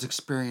grew up, it was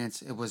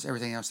experience. It was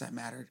everything else that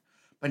mattered.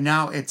 But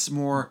now it's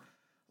more,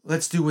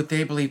 let's do what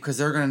they believe because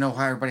they're going to know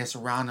how everybody else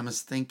around them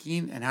is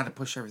thinking and how to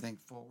push everything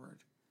forward.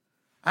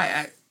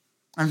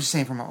 I'm just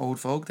saying from an old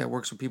folk that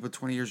works with people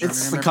 20 years younger.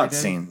 It's the cut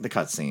scene. The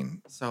cut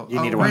scene. So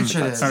you need to watch the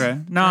cut scene. Okay.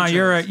 No,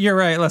 you're right. You're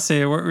right. Let's say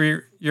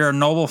you're a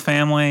noble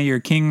family. You're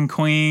king and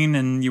queen,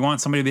 and you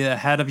want somebody to be the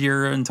head of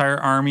your entire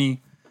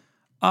army.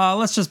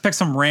 Let's just pick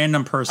some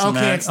random person.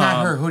 Okay, it's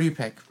not her. Who do you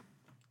pick?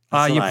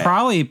 You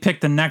probably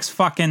pick the next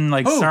fucking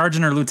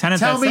sergeant or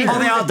lieutenant. Tell me. They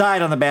all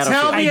died on the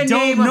battlefield. I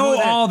don't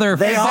know all their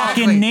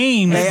fucking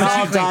names. They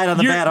all died on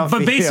the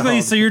battlefield. But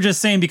basically, so you're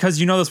just saying because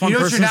you know this one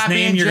person's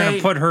name, you're going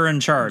to put her in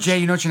charge. Jay,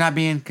 you know what you're not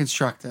being?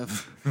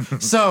 Constructive.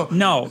 So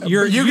No,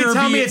 you can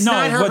tell me it's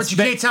not her, what's but you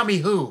ba- can't tell me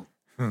who.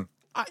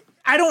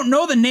 I don't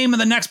know the name of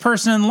the next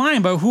person in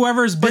line, but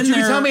whoever's been But you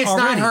there can tell me it's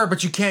already. not her,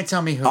 but you can't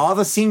tell me who. All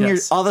the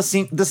seniors,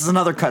 Yes. This is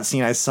another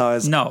cutscene I saw.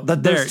 Is No,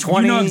 that there. there's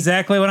 20. You know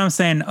exactly what I'm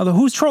saying.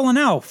 Who's trolling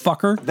now,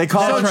 fucker? They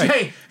call So it. right.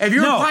 Jay, if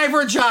you're No. applying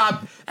for a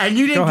job and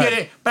you didn't Go get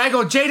ahead. it, but I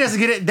go, Jay doesn't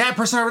get it, that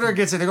person over there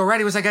gets it. They go,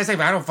 Randy, what's that guy's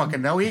name? I don't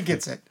fucking know. He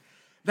gets it.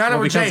 Not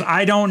over Because Jay.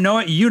 I don't know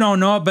it, you don't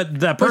know it, but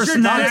the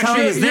person that telling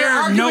actually you, is your there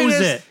argument knows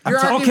is- it. your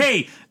argument-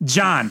 Okay,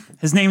 John.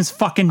 His name's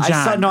fucking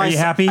John. Are you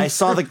happy? I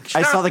saw the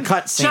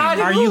cutscene. John-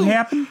 Are you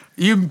happy?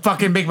 You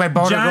fucking make my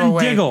boner John go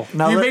away. Diggle.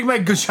 No, you let-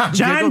 make my John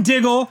John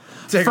Diggle.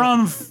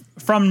 Diggle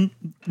from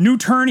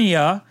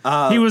Newturnia.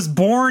 He was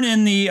born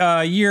in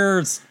the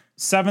year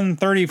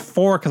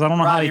 734 because I don't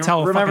know how Rodney, to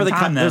tell. remember the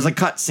time there's a then.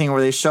 cutscene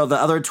where they show the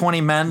other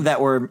 20 men that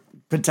were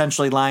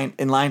potentially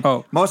in line.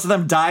 Oh. Most of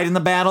them died in the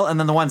battle, and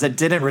then the ones that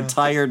didn't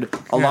retired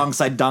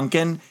alongside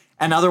Duncan.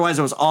 And otherwise,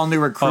 it was all new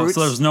Oh, recruits.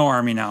 so there's no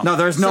army now. no,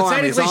 there's no So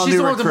army. It's technically, all she's new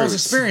the one with the most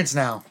recruits. experience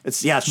now.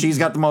 She's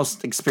got the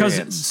most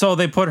experience. So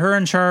they put her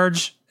in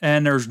charge,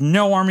 and there's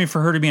no army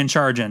for her to be in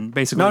charge in.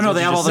 Basically, No, is no, what they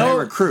you have all just the said. new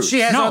recruits. She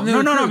has all No,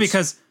 new no, recruits.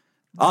 because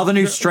all the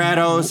new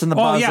Stratos and the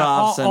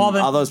Buzz-Offs and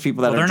all those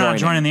people that they're are not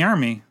joining the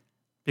army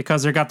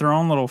because they got their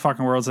own little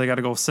fucking worlds they got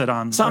to go sit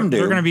on. Some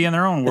They're do. going to be in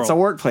their own world. It's a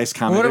workplace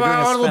comic. What They're doing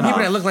about a all the little people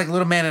spin-off. that look like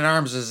little man at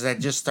arms that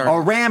just started? Oh,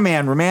 Ram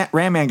Man.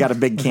 Ram Man got a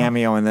big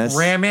cameo in this.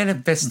 Ram Man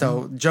and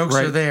Fisto. Jokes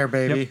Right. are there,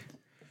 baby. Yep.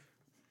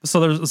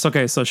 So it's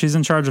okay. So she's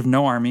in charge of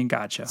no army.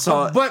 Gotcha.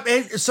 So But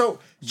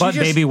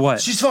baby, what?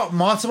 She's fought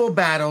multiple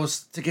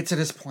battles to get to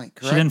this point.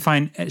 Correct?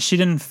 She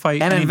didn't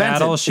fight and any invented.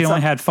 battles. She It's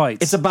only a- had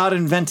fights. It's about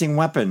inventing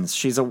weapons.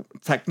 She's a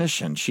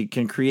technician. She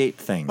can create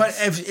things. But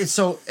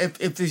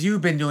if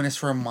you've been doing this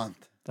for a month,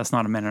 That's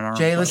not a minute army.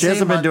 Jay, let's she say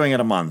hasn't a been month- doing it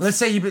a month. Let's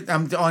say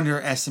I'm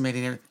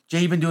underestimating it. Jay,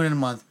 you've been doing it a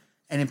month,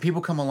 and then people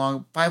come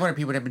along. 500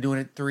 people that have been doing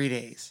it 3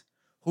 days.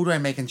 Who do I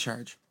make in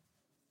charge?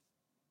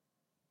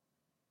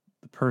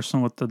 The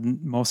person with the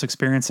most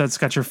experience that's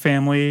got your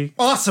family.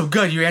 Awesome,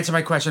 good. You answered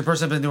my question.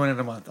 Person has been doing it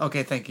a month.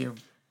 Okay, thank you.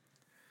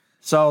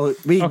 So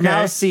we Okay.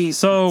 now see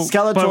so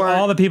Skeletor. but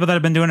all the people that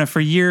have been doing it for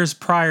years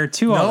prior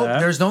to all No, that.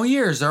 there's no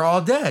years. They're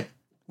all dead.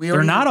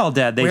 They're not all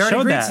dead. They we already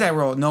showed agreed that. to that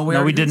role. No, we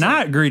no, we already did agreed to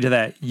not agree to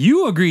that.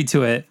 You agreed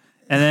to it,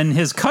 and then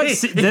his the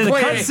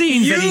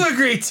cutscenes You that he,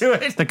 agreed to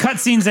it. the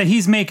cutscenes that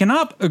he's making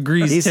up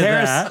agrees he's, to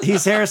that.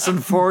 he's Harrison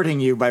Fording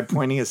you by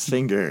pointing his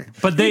finger.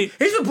 But they,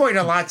 He's been pointing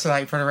a lot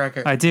tonight, for the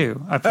record. I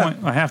do.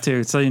 I have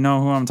to, so you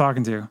know who I'm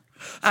talking to.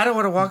 I don't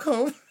want to walk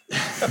home.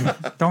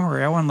 Don't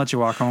worry, I wouldn't let you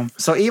walk home.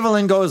 So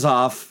Evelyn goes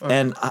off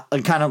and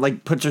kind of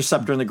like puts her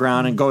scepter in the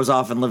ground and goes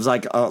off and lives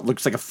like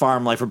looks like a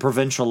farm life, a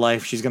provincial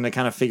life. She's going to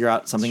kind of figure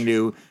out something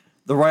new.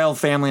 The royal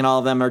family and all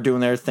of them are doing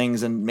their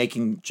things and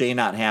making Jay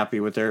not happy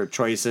with their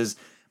choices.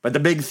 But the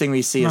big thing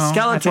we see is No,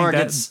 I think Skeletor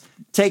that- gets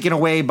taken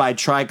away by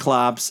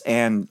Triclops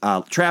and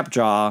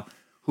Trapjaw,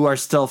 who are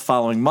still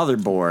following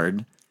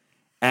Motherboard.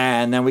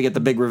 And then we get the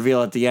big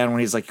reveal at the end when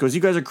he's like, "You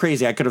guys are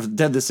crazy. I could have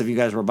did this if you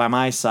guys were by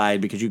my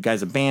side because you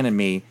guys abandoned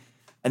me."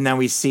 And then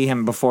we see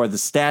him before the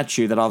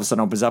statue that all of a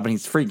sudden opens up and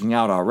he's freaking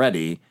out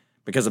already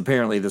because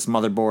apparently this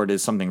Motherboard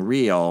is something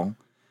real.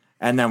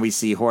 And then we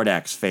see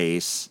Hordak's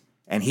face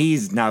and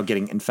he's now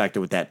getting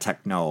infected with that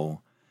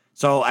techno.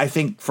 So I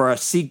think for a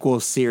sequel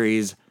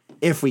series,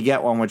 if we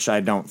get one, which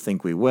I don't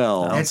think we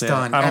will, It's see it.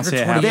 done. I don't After see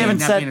it 28 they haven't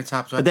not said. being a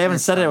top, But they haven't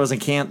it's said it done.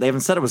 wasn't They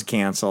haven't said it was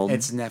canceled.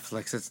 It's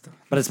Netflix. It's done.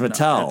 But it's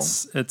Mattel.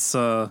 It's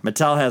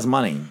Mattel has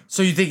money.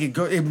 So you think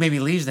it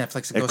maybe leaves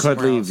Netflix and It goes could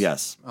somewhere leave, else?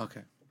 yes.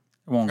 Okay.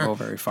 it won't go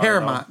very far.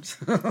 Paramount.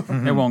 though.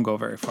 It won't go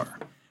very far.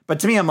 But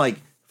to me, I'm like,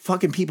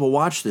 fucking people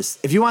watch this.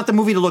 If you want the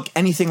movie to look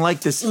anything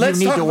like this, you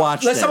need to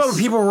watch Let's this. talk about what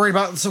people were worried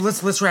about. So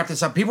let's wrap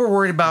this up. People were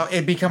worried about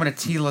it becoming a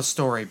Tila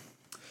story.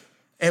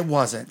 It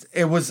wasn't.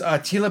 It was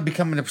Tila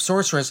becoming a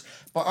sorceress,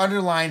 but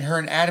underlying her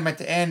and Adam at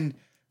the end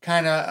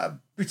kind of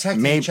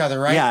protecting Maybe- each other,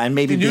 right? yeah, and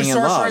maybe the new being in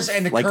love, sorceress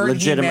and the like current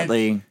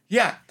legitimately. He-Man.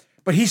 Yeah,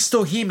 but he's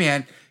still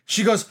He-Man.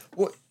 She goes,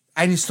 well,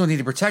 I still need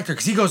to protect her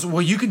because he goes,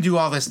 well, you can do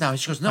all this now.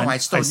 She goes, no, I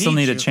still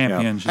need a you.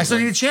 champion. Yeah. she's I still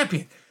like. need a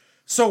champion.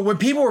 So when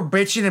people were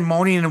bitching and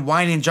moaning and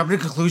whining and jumping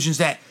to conclusions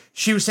that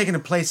she was taking the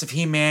place of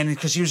He-Man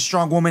because she was a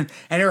strong woman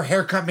and her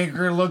haircut made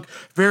her look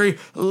very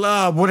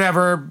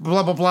whatever,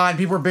 blah, blah, blah, and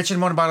people were bitching and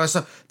moaning about all this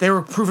stuff, they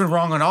were proven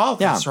wrong on all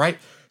this, Yeah. right?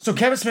 So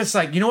Kevin Smith's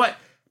like, you know what?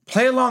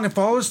 Play along and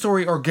follow the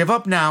story or give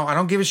up now. I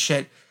don't give a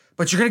shit.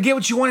 But you're going to get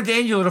what you want at the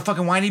end, you little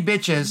fucking whiny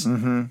bitches.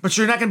 Mm-hmm. But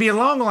you're not going to be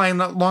long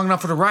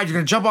enough for the ride. You're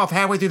going to jump off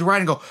halfway through the ride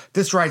and go,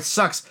 this ride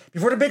sucks.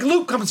 Before the big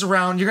loop comes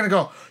around, you're going to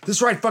go,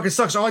 this ride fucking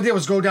sucks. All I did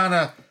was go down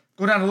a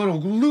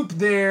little loop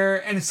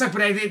there, and it sucked,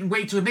 but I didn't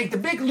wait to make the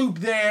big loop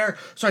there.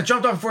 So I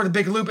jumped off before the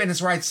big loop, and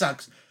this ride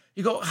sucks.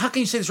 You go, how can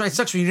you say this ride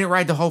sucks when you didn't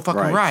ride the whole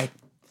fucking Right. ride?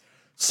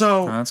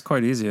 So, That's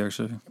quite easy,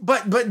 actually.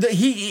 but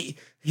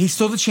he's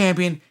still the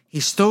champion.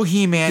 He's still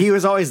He-Man. He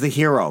was always the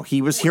hero.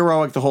 He was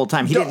heroic the whole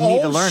time. He The didn't need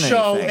to old learn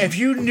show, anything. if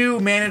you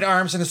knew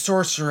Man-at-Arms and the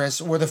Sorceress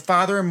were the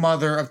father and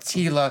mother of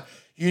Tila,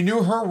 you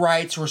knew her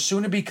rights were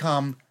soon to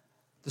become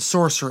the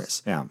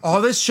sorceress. Yeah.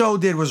 All this show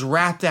did was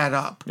wrap that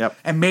up. Yep.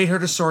 And made her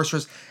the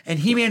sorceress. And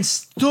He-Man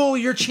stole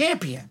your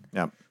champion.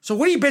 Yep. So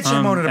what are you bitching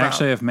and moaning about?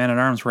 Actually, if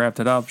Man-at-Arms wrapped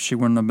it up, she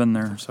wouldn't have been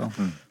there. So,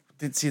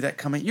 Didn't see that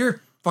coming.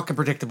 You're fucking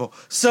predictable.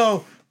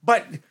 So,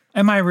 but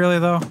am I really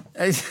though?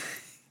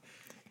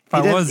 If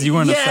I did- was, you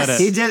wouldn't yes. have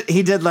said it.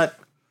 He did let.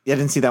 I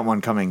didn't see that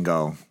one coming.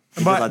 Go.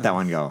 He But- did let that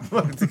one go.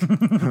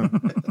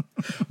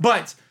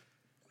 But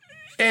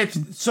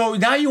so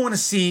now you want to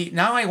see.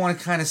 Now I want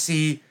to kind of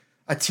see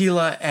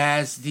Attila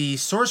as the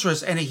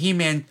sorceress and a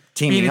He-Man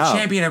Teaming being a up.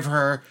 champion of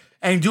her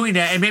and doing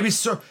that, and maybe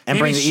And maybe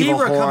bring the evil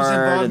She-Ra comes Horde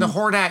involved in the and-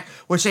 Hordak,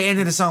 which they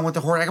ended the song with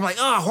the Hordak. I'm like,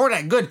 oh,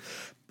 Hordak, good.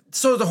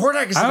 So the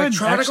Hordak is I would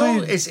electronical.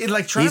 actually- Is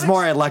electronic? He's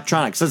more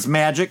electronics. It's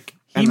magic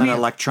and then He-Man-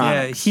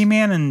 electronics. Yeah,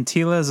 He-Man and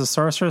Tila as a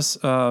sorceress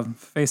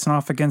facing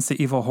off against the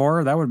evil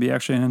horror. That would be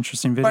actually an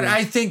interesting video. But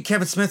I think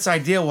Kevin Smith's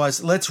idea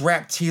was let's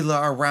wrap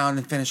Tila around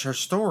and finish her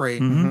story.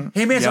 Mm-hmm.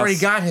 He-Man's Yes. already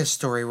got his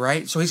story,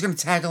 right? So he's going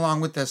to tag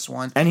along with this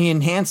one. And he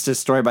enhanced his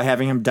story by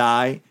having him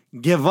die,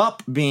 give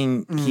up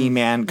being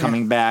He-Man,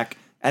 coming back,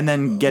 and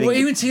then getting. Well,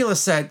 even Tila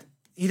said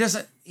he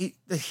doesn't.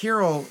 The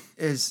hero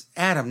is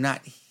Adam,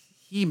 not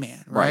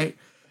He-Man, right? Right.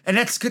 And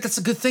that's good. That's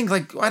a good thing.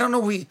 Like I don't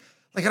know, I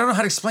don't know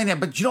how to explain that,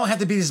 but you don't have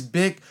to be this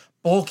big,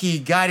 bulky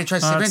guy to try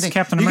to save it's anything.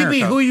 Captain you can be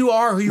America. who you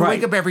are, who you Right.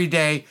 wake up every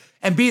day,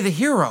 and be the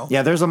hero.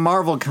 Yeah, there's a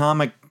Marvel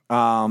comic.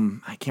 I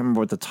can't remember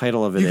what the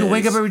title of it is. You can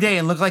wake up every day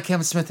and look like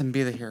Kevin Smith and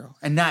be the hero,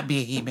 and not be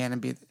a He-Man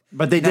and be.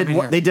 But they not did be the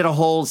hero. they did a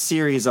whole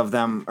series of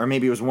them, or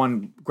maybe it was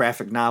one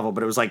graphic novel,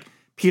 but it was like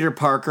Peter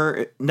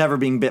Parker never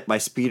being bit by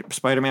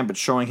Spider-Man, but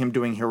showing him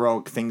doing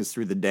heroic things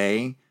through the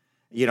day,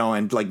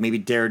 and like maybe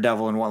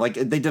Daredevil and what. Like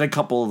they did a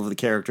couple of the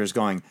characters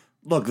going,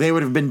 look, they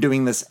would have been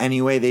doing this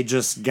anyway. They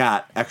just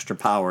got extra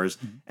powers,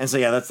 and so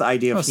yeah, that's the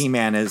idea of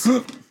He-Man is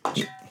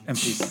Empty. Damn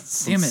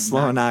it.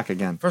 slow a knock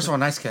again. First of all,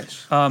 nice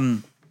catch.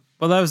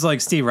 Well, that was like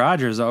Steve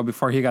Rogers, though,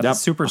 before he got the Yep,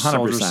 super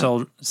soldier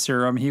 100%.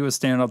 serum. He was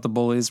standing up the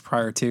bullies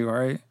prior to,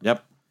 right?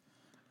 Yep.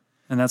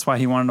 And that's why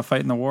he wanted to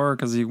fight in the war,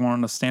 because he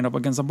wanted to stand up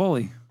against a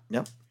bully.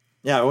 Yep.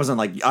 Yeah, it wasn't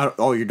like,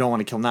 oh, you don't want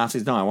to kill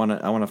Nazis. No, I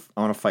want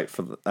to fight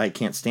for. I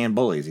can't stand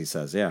bullies. He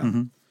says, yeah.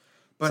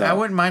 But So- I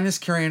wouldn't mind this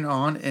carrying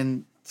on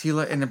and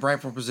Tila in the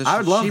rightful position. I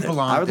would love she it.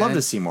 belonged I would love in.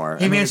 to see more. I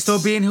He-Man mean, still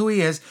it's- being who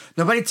he is.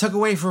 Nobody took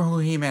away from who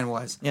He-Man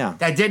was. Yeah.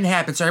 That didn't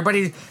happen. So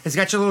everybody has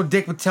got your little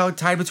dick with tail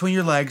tied between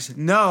your legs.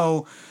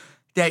 Know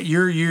that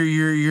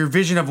your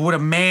vision of what a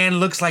man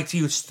looks like to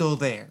you is still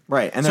there.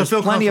 Right, and So there's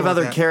feel plenty of comfortable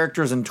other with that.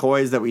 characters and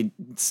toys that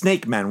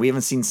Snake Men. We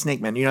haven't seen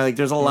Snake Men. Like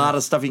there's a lot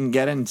of stuff you can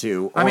get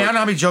into. I mean, I or- don't know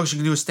how many jokes you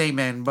can do with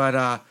Statement, but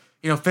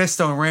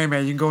Fisto and Ram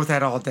Man, you can go with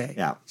that all day.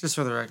 Yeah. Just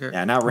for the record.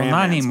 yeah, not Well, Ram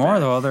not Man's anymore, bad.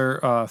 though. They're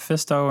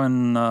Fisto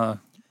and,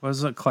 what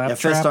is it,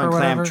 Claptrap Yeah, Fisto or and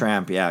whatever? Clam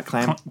Tramp. Yeah,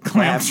 Clamp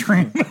Clamp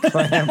Tramp.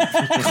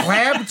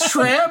 Clap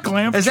Tramp?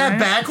 Clamp Is that Tramp?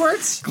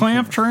 backwards?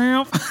 Clamp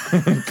Tramp.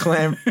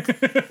 Clamp.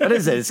 What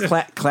is it? It's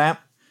Clamp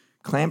Trap.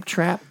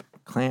 Claptrap.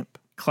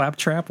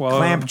 Well,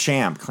 Clamp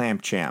Champ. Okay,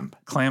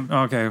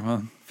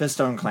 well,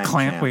 Fisto and Clam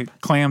Clamp. Champ. Wait,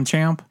 Clam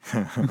Champ.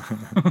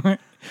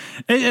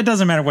 It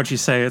doesn't matter what you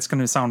say. It's going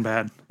to sound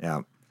bad.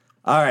 Yeah.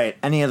 All right.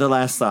 Any other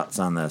last thoughts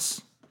on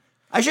this?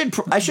 I should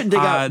dig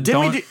out.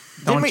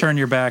 Don't turn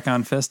your back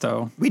on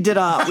Fisto. We did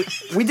a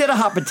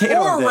hot potato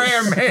Or of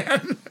this. Ram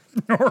Man.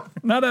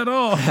 Not at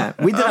all.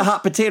 We did a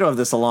hot potato of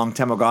this a long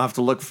time ago. I'll have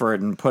to look for it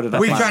and put it up.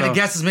 We on- tried to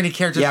guess as many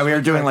characters. Yeah, as we were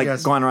could, doing like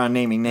yes. going around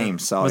naming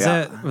names. So Was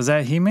yeah.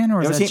 that He-Man or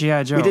was that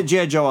G.I. Joe? We did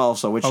G.I. Joe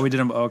also. Which Oh, we did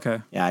them.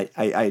 Okay. yeah,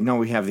 I know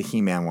we have the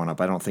He-Man one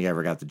up. I don't think I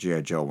ever got the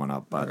G.I. Joe one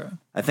up, but Okay.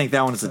 I think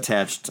that one is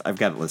attached. I've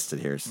got it listed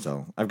here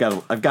still. I've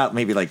got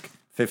maybe like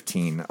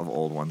 15 of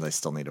old ones I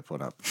still need to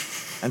put up,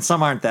 and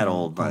some aren't that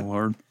old, Oh but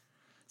Lord.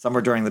 some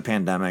were during the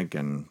pandemic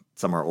and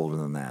some are older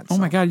than that. Oh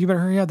my God! You better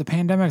hurry up. The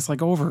pandemic's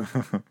like over.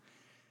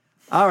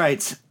 All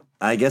right,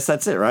 I guess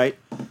that's it, right?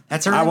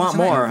 That's I everything want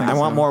tonight. more. I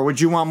want more.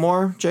 Would you want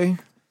more, Jay?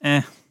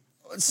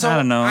 So I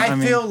don't know. I I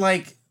mean- feel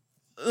like,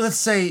 let's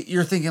say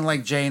you're thinking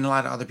like Jay and a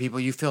lot of other people.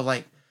 You feel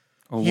like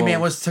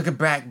He-Man whoa. took a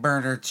back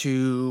burner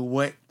to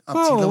what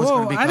Whoa, Attila was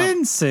going whoa! to I become.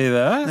 didn't say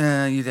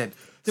that. You did.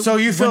 So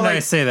you feel When like did I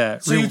say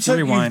that? So you took.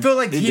 You Rewind. feel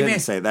like You He-Man.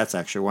 didn't say. That's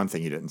actually one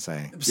thing you didn't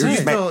say. So you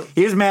feel-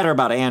 He was madder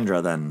about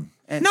Andra than.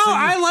 and No, so you-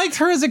 I liked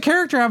her as a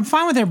character. I'm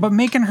fine with her, but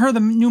making her the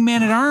new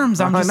Man at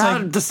Arms, I'm just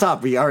not like to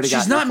stop. We already got.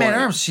 She's your not man point.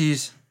 at arms.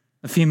 She's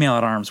a female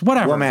at arms.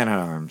 Whatever. Woman at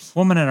arms.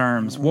 Woman at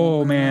arms.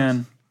 Whoa,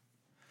 man.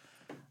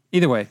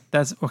 Either way,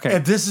 that's okay.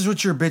 if this is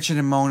what you're bitching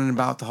and moaning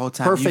about the whole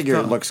time. Her you figure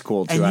felt- looks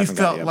cool too. and I you haven't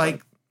got it felt yet,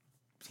 like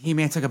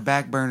He-Man took a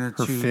back burner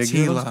Her to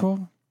figure Tila. looks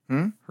cool.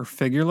 Her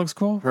figure looks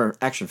cool. but her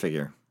action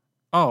figure.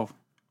 Oh,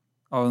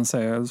 I was gonna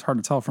say it was hard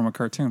to tell from a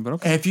cartoon, but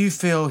okay. If you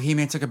feel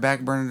He-Man took a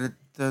back burner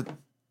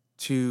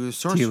to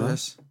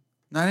Sorceress,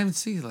 not even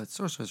Tila,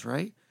 Sorceress,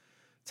 right?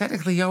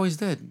 Technically, he always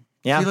did.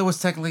 Yeah. Tila was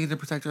technically the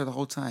protector the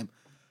whole time.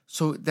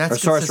 So that's Or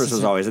Sorceress was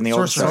consistency. always in the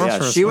old show. Yeah,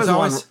 Sorceress she was the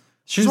one. always.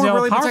 She's the the one all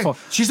really powerful.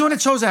 She's the one that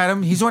chose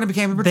Adam. He's the one that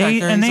became a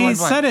protector. They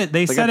said it.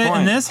 They That's a said good it in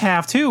point. this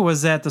half too.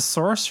 Was that the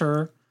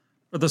sorcerer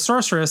or the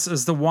sorceress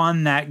is the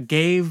one that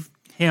gave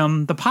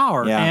him the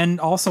power Yeah. and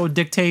also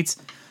dictates.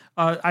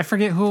 I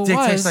forget who it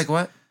Dictates was. like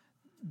what?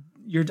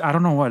 I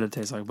don't know what it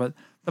tastes like, but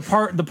the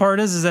part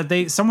is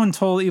that someone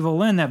told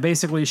Evelyn that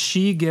basically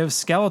she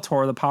gives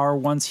Skeletor the power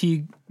once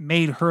he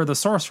made her the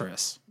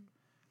sorceress.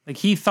 Like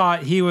he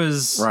thought he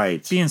was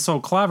Right. being so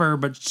clever,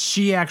 but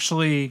she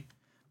actually,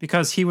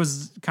 because he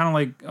was kind of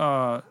like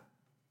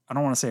I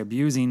don't want to say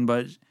abusing,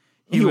 but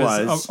he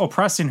was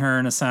oppressing her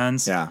in a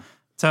sense. Yeah.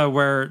 To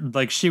where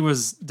like she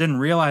didn't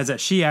realize that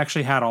she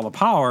actually had all the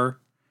power,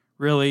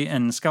 really,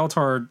 and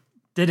Skeletor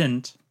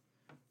didn't.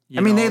 I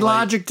mean, they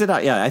logicked it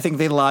out. Yeah, I think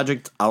they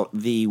logicked out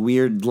the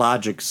weird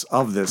logics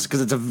of this because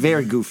it's a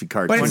very goofy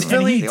cartoon. But it's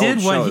And he The did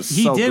old what show he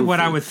is so did what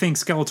I goofy. would think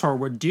Skeletor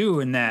would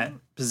do in that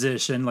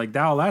position, like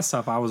all that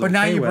stuff. I was. But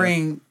now okay you with.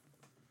 bring.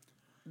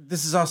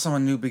 This is also a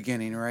new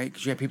beginning, right?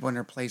 Because you have people in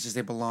their places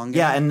they belong in.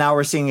 Yeah, and now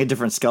we're seeing a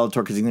different Skeletor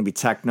because he's going to be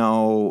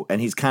techno,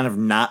 and he's kind of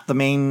not the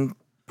main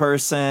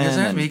person. He doesn't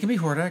have to and- be. He can be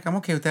Hordak. I'm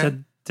okay with that.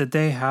 Did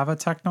they have a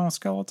techno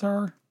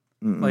Skeletor?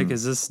 Like,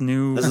 is this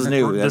new? This is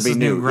new. This That'd be is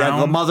new. Yeah,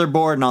 the ground?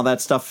 motherboard and all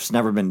that stuff's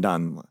never been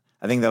done.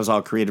 I think that was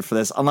all created for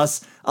this, unless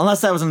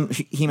that was in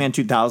He-Man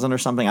 2000 or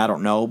something. I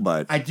don't know,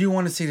 but I do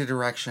want to see the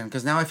direction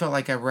because now I felt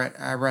like I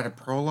read a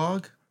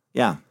prologue.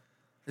 yeah,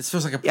 This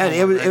feels like a yeah.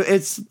 prologue. right?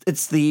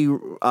 It's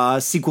the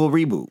sequel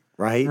reboot,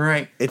 right?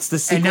 Right. It's the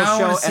And sequel now I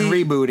show wanna and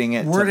see rebooting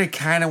it where they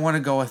kind of want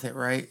to go with it,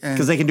 right?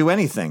 because they can do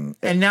anything.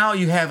 And now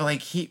you have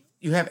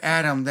you have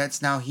Adam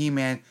that's now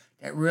He-Man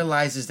that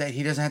realizes that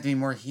he doesn't have to be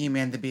more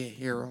He-Man to be a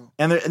hero.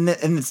 And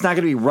it's not going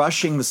to be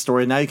rushing the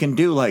story. Now you can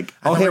do like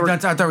I thought okay, we were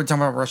talking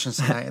about Russians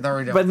tonight. I thought we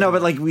were done. but no,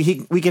 but like we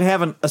can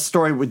have a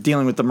story with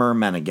dealing with the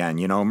Merman again.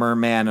 You know,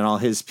 Merman and all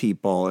his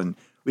people, and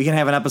we can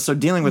have an episode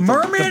dealing with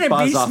Merman the and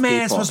Buzz-Off Beastman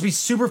people. is supposed to be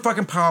super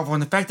fucking powerful,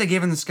 and the fact they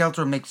gave him the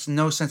Skeletor makes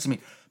no sense to me.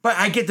 But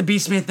I get the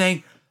Beastman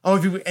thing. Oh,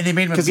 and they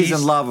made him a because beast. he's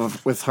in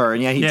love with her,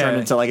 and he turned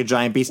into like a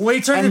giant beast. Well,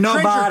 he turned and into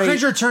nobody,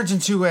 Cringer turns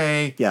into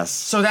a Yes.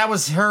 So that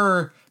was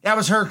her. That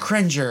was her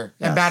Cringer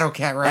and Yes. Battle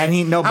Cat, right? And I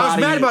was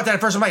nobody- mad about that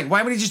at first. I'm like,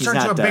 why would he just He's turn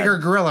into a not dead. bigger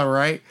gorilla,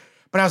 right?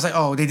 But I was like,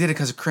 oh, they did it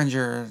because of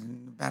Cringer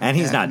and Battle and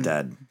he's Cat not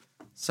dead.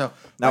 So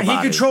but he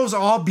Nobody. controls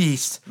all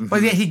beasts,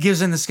 but yet he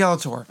gives in the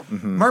Skeletor.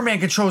 Merman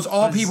controls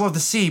all people of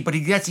the sea, but he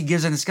gives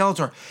in the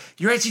Skeletor.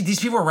 You're actually these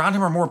people around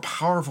him are more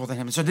powerful than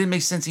him, so it didn't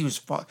make sense.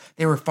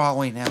 They were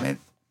following him.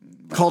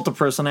 Cult of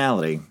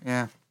personality.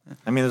 Yeah.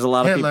 I mean, there's a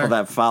lot of Hitler. people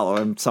that follow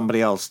him. Somebody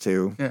else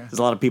too. Yeah. There's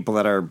a lot of people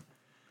that are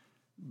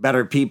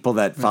better people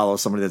that follow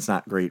somebody that's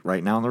not great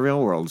right now in the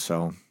real world.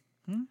 So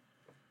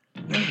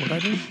What'd I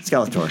do?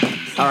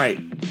 Skeletor. All right,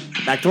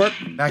 back to work.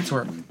 Back to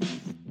work.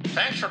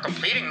 Thanks for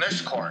completing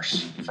this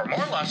course. For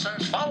more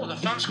lessons, follow the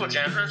Film School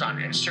Janitors on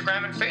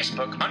Instagram and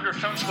Facebook under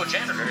Film School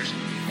Janitors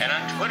and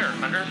on Twitter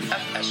under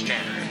FS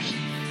Janitors.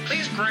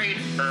 Please rate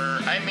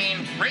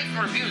and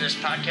review this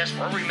podcast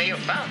wherever you may have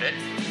found it,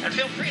 and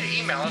feel free to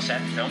email us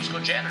at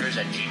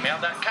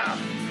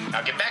filmschooljanitors@gmail.com.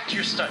 Now get back to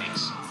your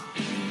studies.